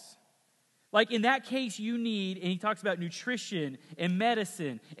cause. Like, in that case, you need, and he talks about nutrition and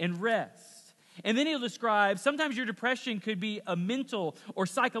medicine and rest. And then he'll describe, sometimes your depression could be a mental or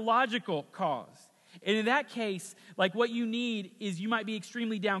psychological cause. And in that case, like, what you need is you might be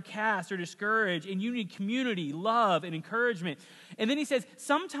extremely downcast or discouraged, and you need community, love, and encouragement. And then he says,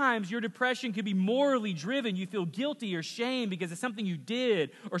 sometimes your depression could be morally driven. You feel guilty or shame because of something you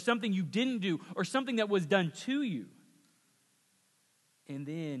did or something you didn't do or something that was done to you. And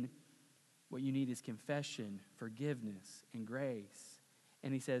then what you need is confession, forgiveness, and grace.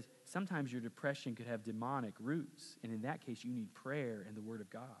 And he says, sometimes your depression could have demonic roots. And in that case, you need prayer and the Word of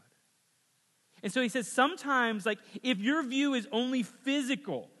God. And so he says, sometimes, like, if your view is only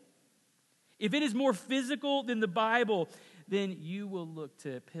physical, if it is more physical than the Bible, then you will look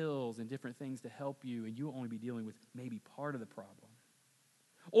to pills and different things to help you, and you will only be dealing with maybe part of the problem.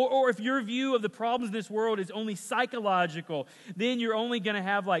 Or if your view of the problems in this world is only psychological, then you're only going to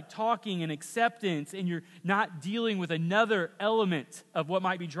have like talking and acceptance, and you're not dealing with another element of what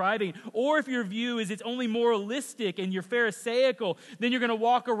might be driving. Or if your view is it's only moralistic and you're pharisaical, then you're going to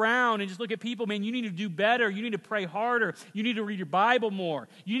walk around and just look at people, man, you need to do better, you need to pray harder, you need to read your Bible more,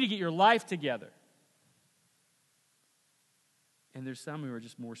 you need to get your life together. And there's some who are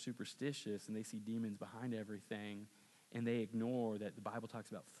just more superstitious, and they see demons behind everything, and they ignore that the Bible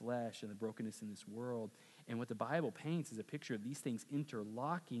talks about flesh and the brokenness in this world. And what the Bible paints is a picture of these things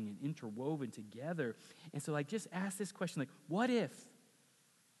interlocking and interwoven together. And so, like, just ask this question, like, what if?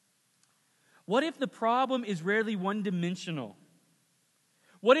 What if the problem is rarely one-dimensional?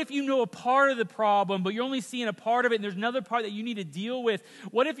 What if you know a part of the problem, but you're only seeing a part of it, and there's another part that you need to deal with?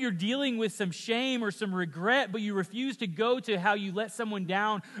 What if you're dealing with some shame or some regret, but you refuse to go to how you let someone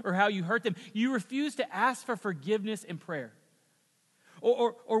down or how you hurt them? You refuse to ask for forgiveness and prayer.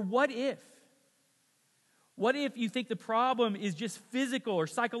 Or what if? What if you think the problem is just physical or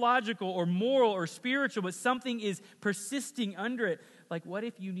psychological or moral or spiritual, but something is persisting under it? Like, what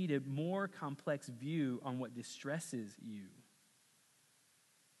if you need a more complex view on what distresses you?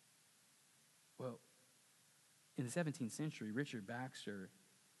 Well, in the 17th century, Richard Baxter,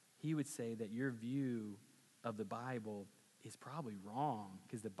 he would say that your view of the Bible is probably wrong,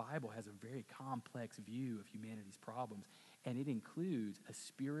 because the Bible has a very complex view of humanity's problems, and it includes a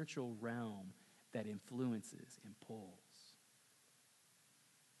spiritual realm that influences and pulls.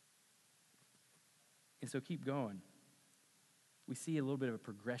 And so keep going. We see a little bit of a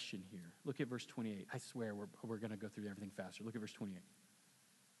progression here. Look at verse 28. I swear we're going to go through everything faster. Look at verse 28.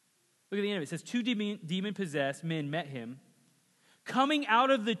 Look at the end of it. It says, 2 demon-possessed men met him, coming out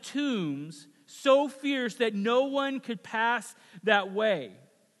of the tombs so fierce that no one could pass that way.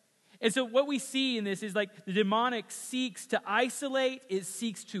 And so what we see in this is like the demonic seeks to isolate, it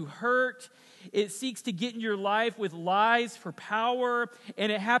seeks to hurt, It seeks to get in your life with lies for power,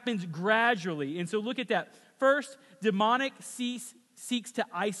 and it happens gradually. And so look at that. First, demonic seeks to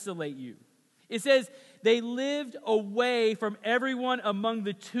isolate you. It says they lived away from everyone among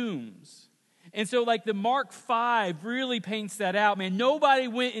the tombs. And so like the Mark 5 really paints that out, man. Nobody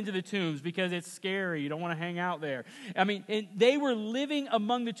went into the tombs because it's scary. You don't want to hang out there. I mean, and they were living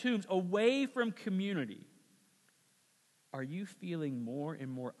among the tombs, away from community. Are you feeling more and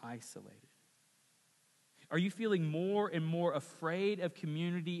more isolated? Are you feeling more and more afraid of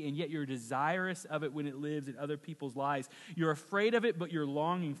community, and yet you're desirous of it when it lives in other people's lives? You're afraid of it, but you're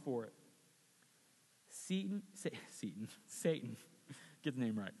longing for it. Satan, get the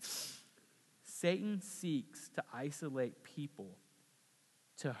name right. Satan seeks to isolate people,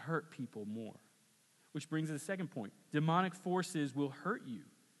 to hurt people more. Which brings us to the second point. Demonic forces will hurt you.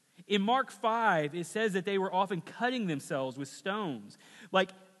 In Mark 5, it says that they were often cutting themselves with stones.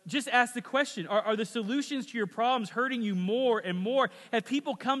 Like, just ask the question, are the solutions to your problems hurting you more and more? Have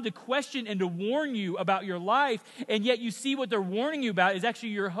people come to question and to warn you about your life, and yet you see what they're warning you about is actually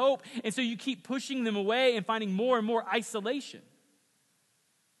your hope, and so you keep pushing them away and finding more and more isolation?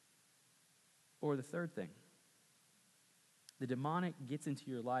 Or the third thing, the demonic gets into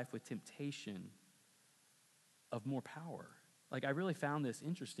your life with temptation of more power. Like, I really found this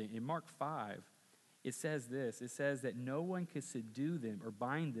interesting. In Mark 5, it says this. It says that no one could subdue them or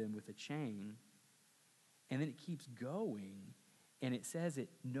bind them with a chain. And then it keeps going, and it says that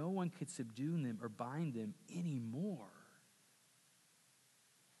no one could subdue them or bind them anymore.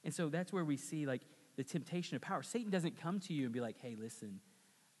 And so that's where we see, like, the temptation of power. Satan doesn't come to you and be like, hey, listen,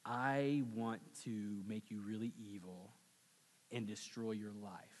 I want to make you really evil and destroy your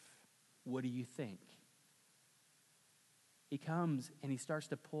life. What do you think? He comes and he starts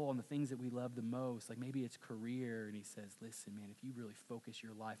to pull on the things that we love the most, like maybe it's career, and he says, listen, man, if you really focus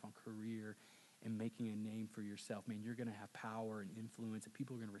your life on career and making a name for yourself, man, you're going to have power and influence, and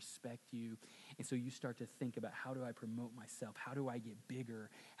people are going to respect you. And so you start to think about, how do I promote myself? How do I get bigger?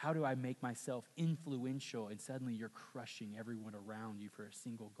 How do I make myself influential? And suddenly you're crushing everyone around you for a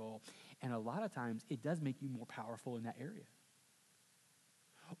single goal. And a lot of times it does make you more powerful in that area.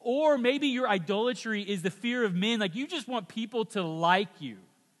 Or maybe your idolatry is the fear of men. Like, you just want people to like you.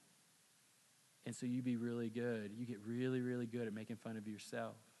 And so you be really good. You get really, really good at making fun of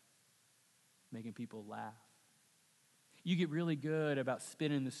yourself, making people laugh. You get really good about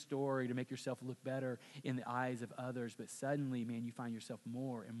spinning the story to make yourself look better in the eyes of others. But suddenly, man, you find yourself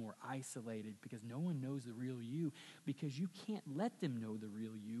more and more isolated because no one knows the real you, because you can't let them know the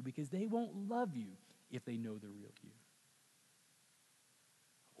real you, because they won't love you if they know the real you.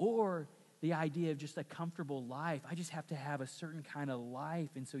 Or the idea of just a comfortable life. I just have to have a certain kind of life.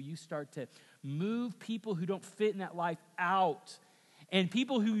 And so you start to move people who don't fit in that life out. And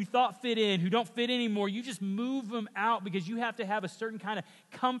people who you thought fit in, who don't fit anymore, you just move them out because you have to have a certain kind of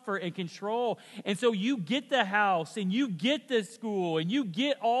comfort and control. And so you get the house, and you get the school, and you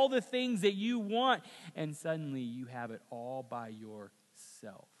get all the things that you want. And suddenly you have it all by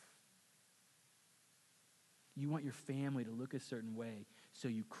yourself. You want your family to look a certain way, so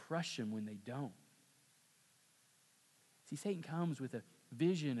you crush them when they don't. See, Satan comes with a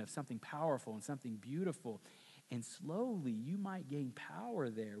vision of something powerful and something beautiful, and slowly you might gain power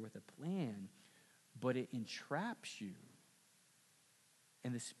there with a plan, but it entraps you.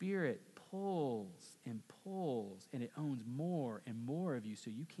 And the Spirit pulls and pulls, and it owns more and more of you, so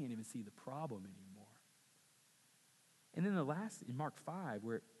you can't even see the problem anymore. And then the last, in Mark 5,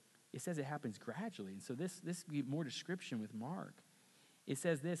 where it says it happens gradually. And so this gives more description with Mark. It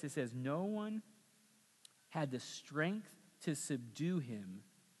says this, it says, no one had the strength to subdue him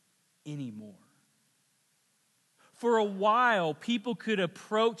anymore. For a while, people could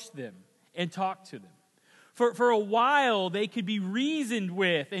approach them and talk to them. For a while, they could be reasoned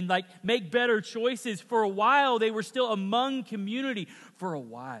with and like make better choices. For a while, they were still among community. For a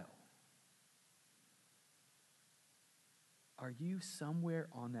while. Are you somewhere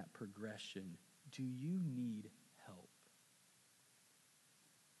on that progression? Do you need help?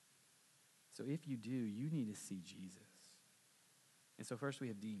 So if you do, you need to see Jesus. And so first we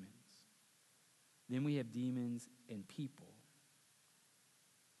have demons. Then we have demons in people.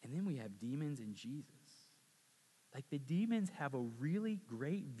 And then we have demons in Jesus. Like the demons have a really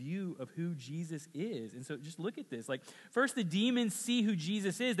great view of who Jesus is. And so just look at this. Like first the demons see who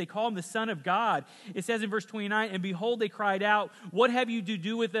Jesus is. They call him the Son of God. It says in verse 29, and behold, they cried out, what have you to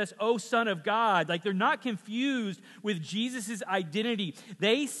do with us, O Son of God? Like they're not confused with Jesus' identity.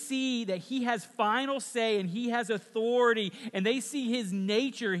 They see that he has final say and he has authority, and they see his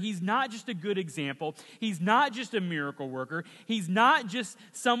nature. He's not just a good example. He's not just a miracle worker. He's not just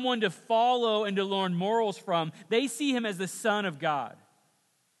someone to follow and to learn morals from. They see him as the Son of God.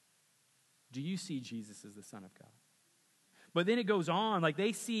 Do you see Jesus as the Son of God? But then it goes on, like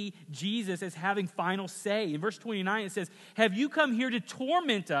they see Jesus as having final say. In verse 29 it says, have you come here to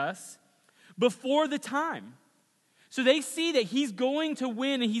torment us before the time? So they see that he's going to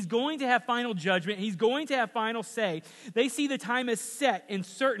win and he's going to have final judgment. He's going to have final say. They see the time is set and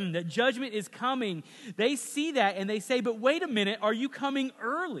certain that judgment is coming. They see that and they say, but wait a minute, are you coming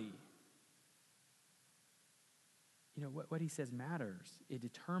early? You know, what he says matters. It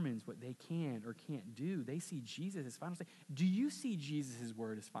determines what they can or can't do. They see Jesus as final say. Do you see Jesus'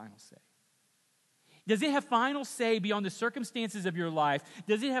 word as final say? Does it have final say beyond the circumstances of your life?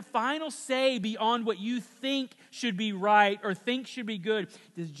 Does it have final say beyond what you think should be right or think should be good?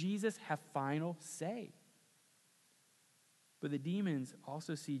 Does Jesus have final say? But the demons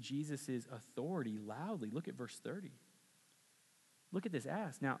also see Jesus' authority loudly. Look at verse 30. Look at this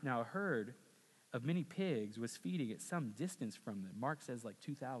ass. Now a herd of many pigs was feeding at some distance from them. Mark says like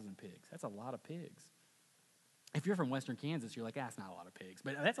 2,000 pigs. That's a lot of pigs. If you're from western Kansas, you're like, that's not a lot of pigs.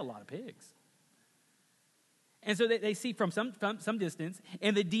 But that's a lot of pigs. And so they see from some distance,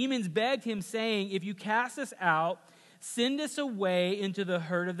 and the demons begged him, saying, if you cast us out, send us away into the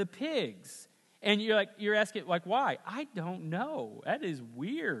herd of the pigs. And you're asking, like, why? I don't know. That is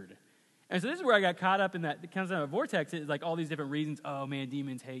weird. And so this is where I got caught up in that kind of vortex. It's like all these different reasons. Oh, man,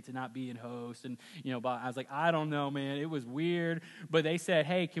 demons hate to not be in host. And, I was like, I don't know, man. It was weird. But they said,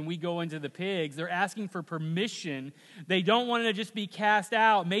 hey, can we go into the pigs? They're asking for permission. They don't want to just be cast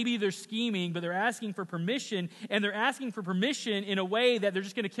out. Maybe they're scheming, but they're asking for permission. And they're asking for permission in a way that they're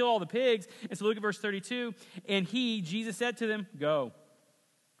just going to kill all the pigs. And so look at verse 32. And Jesus said to them, go.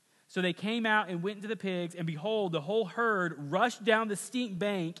 So they came out and went into the pigs, and behold, the whole herd rushed down the steep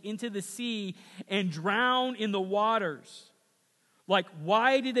bank into the sea and drowned in the waters. Like,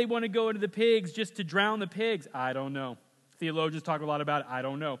 why did they want to go into the pigs just to drown the pigs? I don't know. Theologians talk a lot about it. I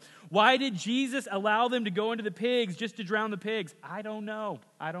don't know. Why did Jesus allow them to go into the pigs just to drown the pigs? I don't know.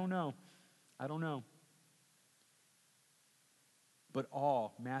 I don't know. I don't know. But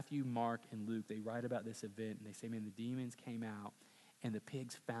Matthew, Mark, and Luke, they write about this event, and they say, man, the demons came out, and the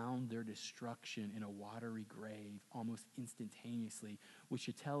pigs found their destruction in a watery grave almost instantaneously, which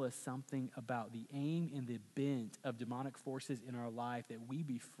should tell us something about the aim and the bent of demonic forces in our life that we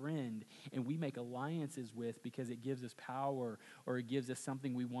befriend and we make alliances with because it gives us power or it gives us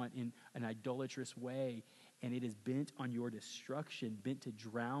something we want in an idolatrous way. And it is bent on your destruction, bent to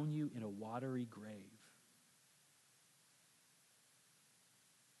drown you in a watery grave.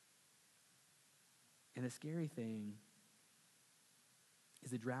 And the scary thing is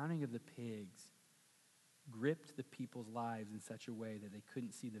the drowning of the pigs gripped the people's lives in such a way that they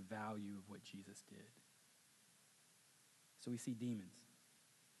couldn't see the value of what Jesus did. So we see demons.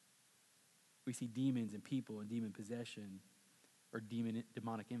 We see demons and people and demon possession or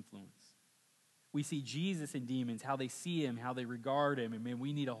demonic influence. We see Jesus and demons, how they see him, how they regard him, and man,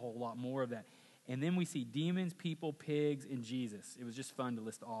 we need a whole lot more of that. And then we see demons, people, pigs, and Jesus. It was just fun to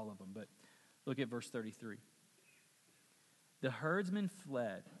list all of them, but look at verse 33. The herdsmen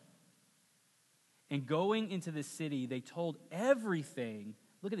fled, and going into the city, they told everything.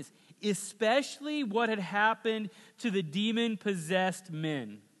 Look at this, especially what had happened to the demon-possessed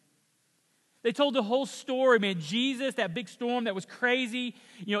men. They told the whole story, man. Jesus, that big storm that was crazy,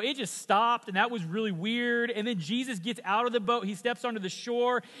 it just stopped, and that was really weird. And then Jesus gets out of the boat. He steps onto the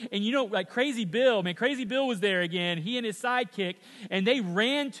shore, and like Crazy Bill, man, Crazy Bill was there again, he and his sidekick, and they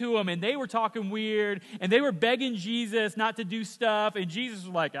ran to him, and they were talking weird, and they were begging Jesus not to do stuff, and Jesus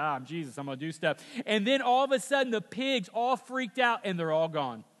was like, I'm Jesus, I'm going to do stuff. And then all of a sudden, the pigs all freaked out, and they're all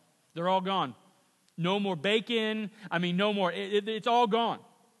gone. They're all gone. No more bacon. No more. It's all gone.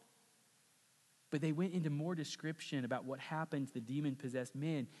 But they went into more description about what happened to the demon-possessed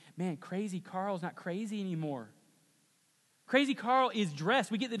men. Man, Crazy Carl's not crazy anymore. Crazy Carl is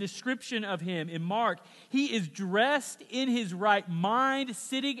dressed. We get the description of him in Mark. He is dressed in his right mind,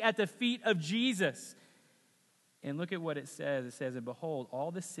 sitting at the feet of Jesus. And look at what it says. It says, and behold,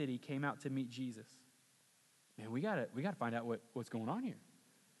 all the city came out to meet Jesus. Man, we gotta find out what's going on here.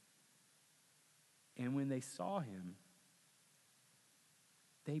 And when they saw him,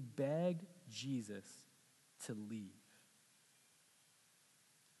 they begged Jesus to leave.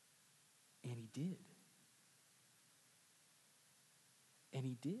 And he did. And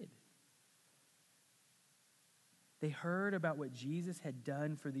he did. They heard about what Jesus had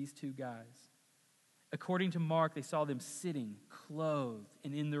done for these two guys. According to Mark, they saw them sitting, clothed,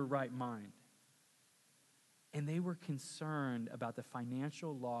 and in their right mind. And they were concerned about the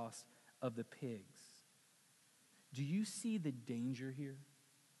financial loss of the pigs. Do you see the danger here?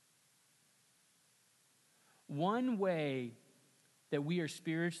 One way that we are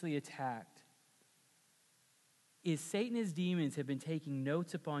spiritually attacked is Satan and his demons have been taking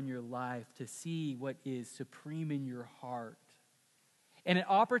notes upon your life to see what is supreme in your heart. And at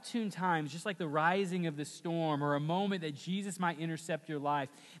opportune times, just like the rising of the storm or a moment that Jesus might intercept your life,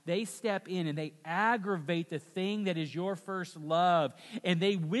 they step in and they aggravate the thing that is your first love. And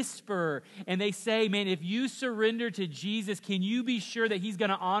they whisper and they say, man, if you surrender to Jesus, can you be sure that he's going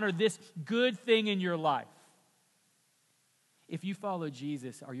to honor this good thing in your life? If you follow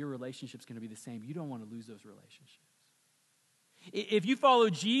Jesus, are your relationships going to be the same? You don't want to lose those relationships. If you follow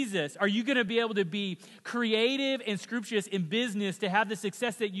Jesus, are you going to be able to be creative and scrupulously in business to have the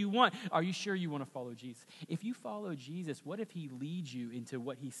success that you want? Are you sure you want to follow Jesus? If you follow Jesus, what if he leads you into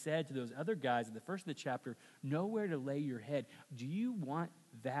what he said to those other guys at the first of the chapter, nowhere to lay your head? Do you want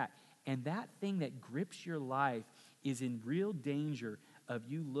that? And that thing that grips your life is in real danger of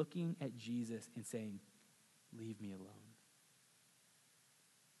you looking at Jesus and saying, leave me alone.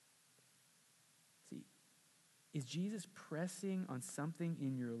 Is Jesus pressing on something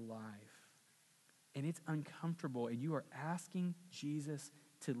in your life and it's uncomfortable and you are asking Jesus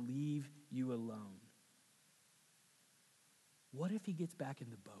to leave you alone? What if he gets back in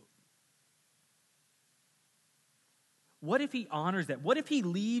the boat? What if he honors that? What if he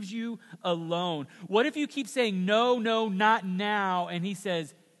leaves you alone? What if you keep saying, no, no, not now, and he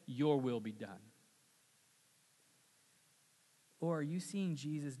says, your will be done? Or are you seeing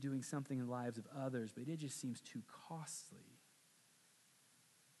Jesus doing something in the lives of others, but it just seems too costly?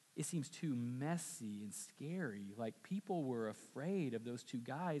 It seems too messy and scary. Like people were afraid of those two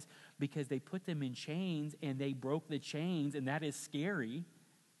guys because they put them in chains and they broke the chains, and that is scary.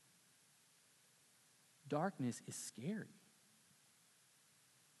 Darkness is scary.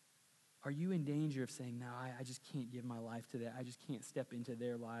 Are you in danger of saying, no, I just can't give my life to that. I just can't step into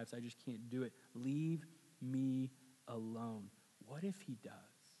their lives. I just can't do it. Leave me alone. What if he does?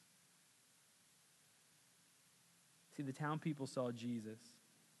 See, the town people saw Jesus,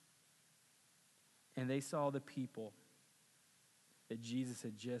 and they saw the people that Jesus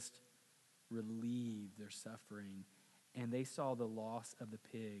had just relieved their suffering, and they saw the loss of the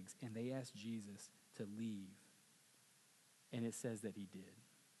pigs, and they asked Jesus to leave, and it says that he did.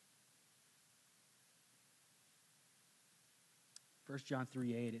 1 John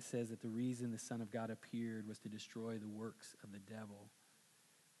 3:8, it says that the reason the Son of God appeared was to destroy the works of the devil.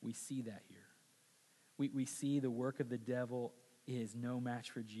 We see that here. We see the work of the devil is no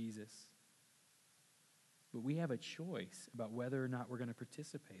match for Jesus. But we have a choice about whether or not we're going to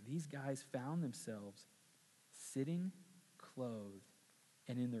participate. These guys found themselves sitting, clothed,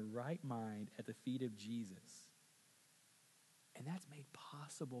 and in their right mind at the feet of Jesus. And that's made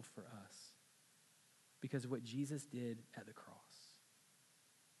possible for us because of what Jesus did at the cross.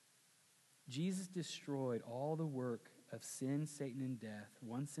 Jesus destroyed all the work of sin, Satan, and death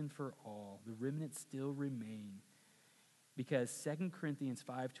once and for all. The remnant still remain because 2 Corinthians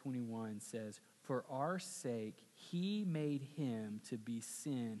 5:21 says, for our sake he made him to be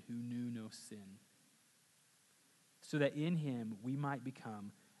sin who knew no sin, so that in him we might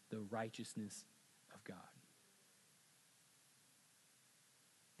become the righteousness of God.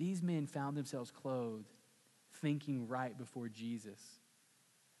 These men found themselves clothed, thinking right before Jesus,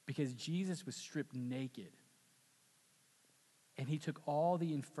 because Jesus was stripped naked. And he took all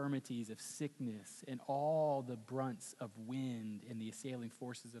the infirmities of sickness and all the brunts of wind and the assailing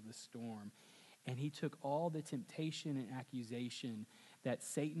forces of the storm. And he took all the temptation and accusation that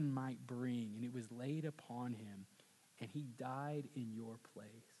Satan might bring, and it was laid upon him. And he died in your place.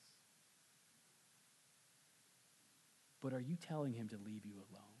 But are you telling him to leave you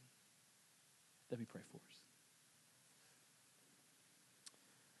alone? Let me pray for us.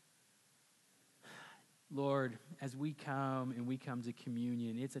 Lord, as we come to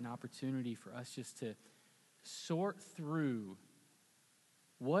communion, it's an opportunity for us just to sort through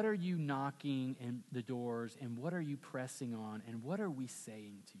what are you knocking in the doors and what are you pressing on and what are we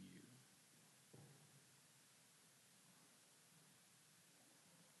saying to you?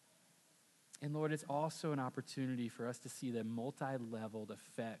 And Lord, it's also an opportunity for us to see the multi-leveled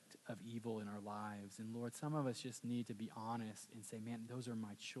effect of evil in our lives. And Lord, some of us just need to be honest and say, man, those are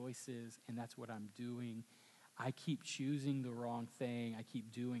my choices and that's what I'm doing. I keep choosing the wrong thing. I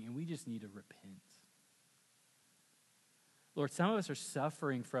keep doing, and we just need to repent. Lord, some of us are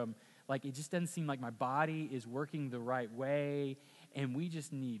suffering from, like, it just doesn't seem like my body is working the right way, and we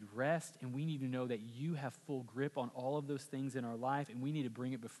just need rest, and we need to know that you have full grip on all of those things in our life, and we need to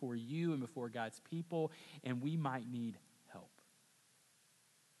bring it before you and before God's people, and we might need help.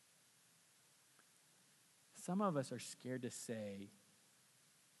 Some of us are scared to say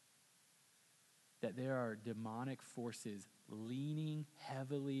that there are demonic forces leaning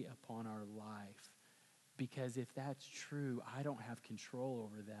heavily upon our life, because if that's true, I don't have control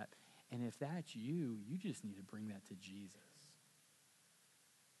over that. And if that's you, you just need to bring that to Jesus.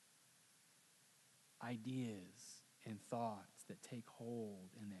 Ideas and thoughts that take hold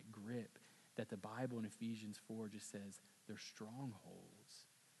and that grip that the Bible in Ephesians 4 just says they're strongholds.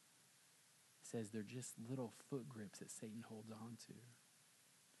 It says they're just little foot grips that Satan holds on to.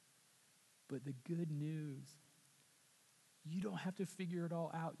 But the good news, you don't have to figure it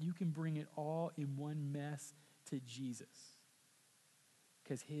all out. You can bring it all in one mess to Jesus.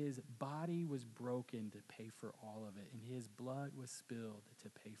 Because his body was broken to pay for all of it, and his blood was spilled to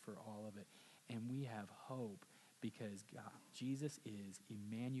pay for all of it. And we have hope because God, Jesus is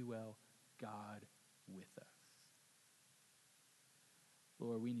Emmanuel, God with us.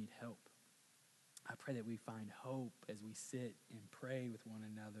 Lord, we need help. I pray that we find hope as we sit and pray with one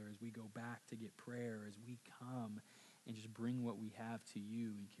another, as we go back to get prayer, as we come and just bring what we have to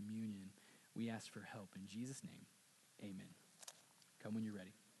you in communion. We ask for help. In Jesus' name, amen. Come when you're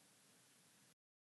ready.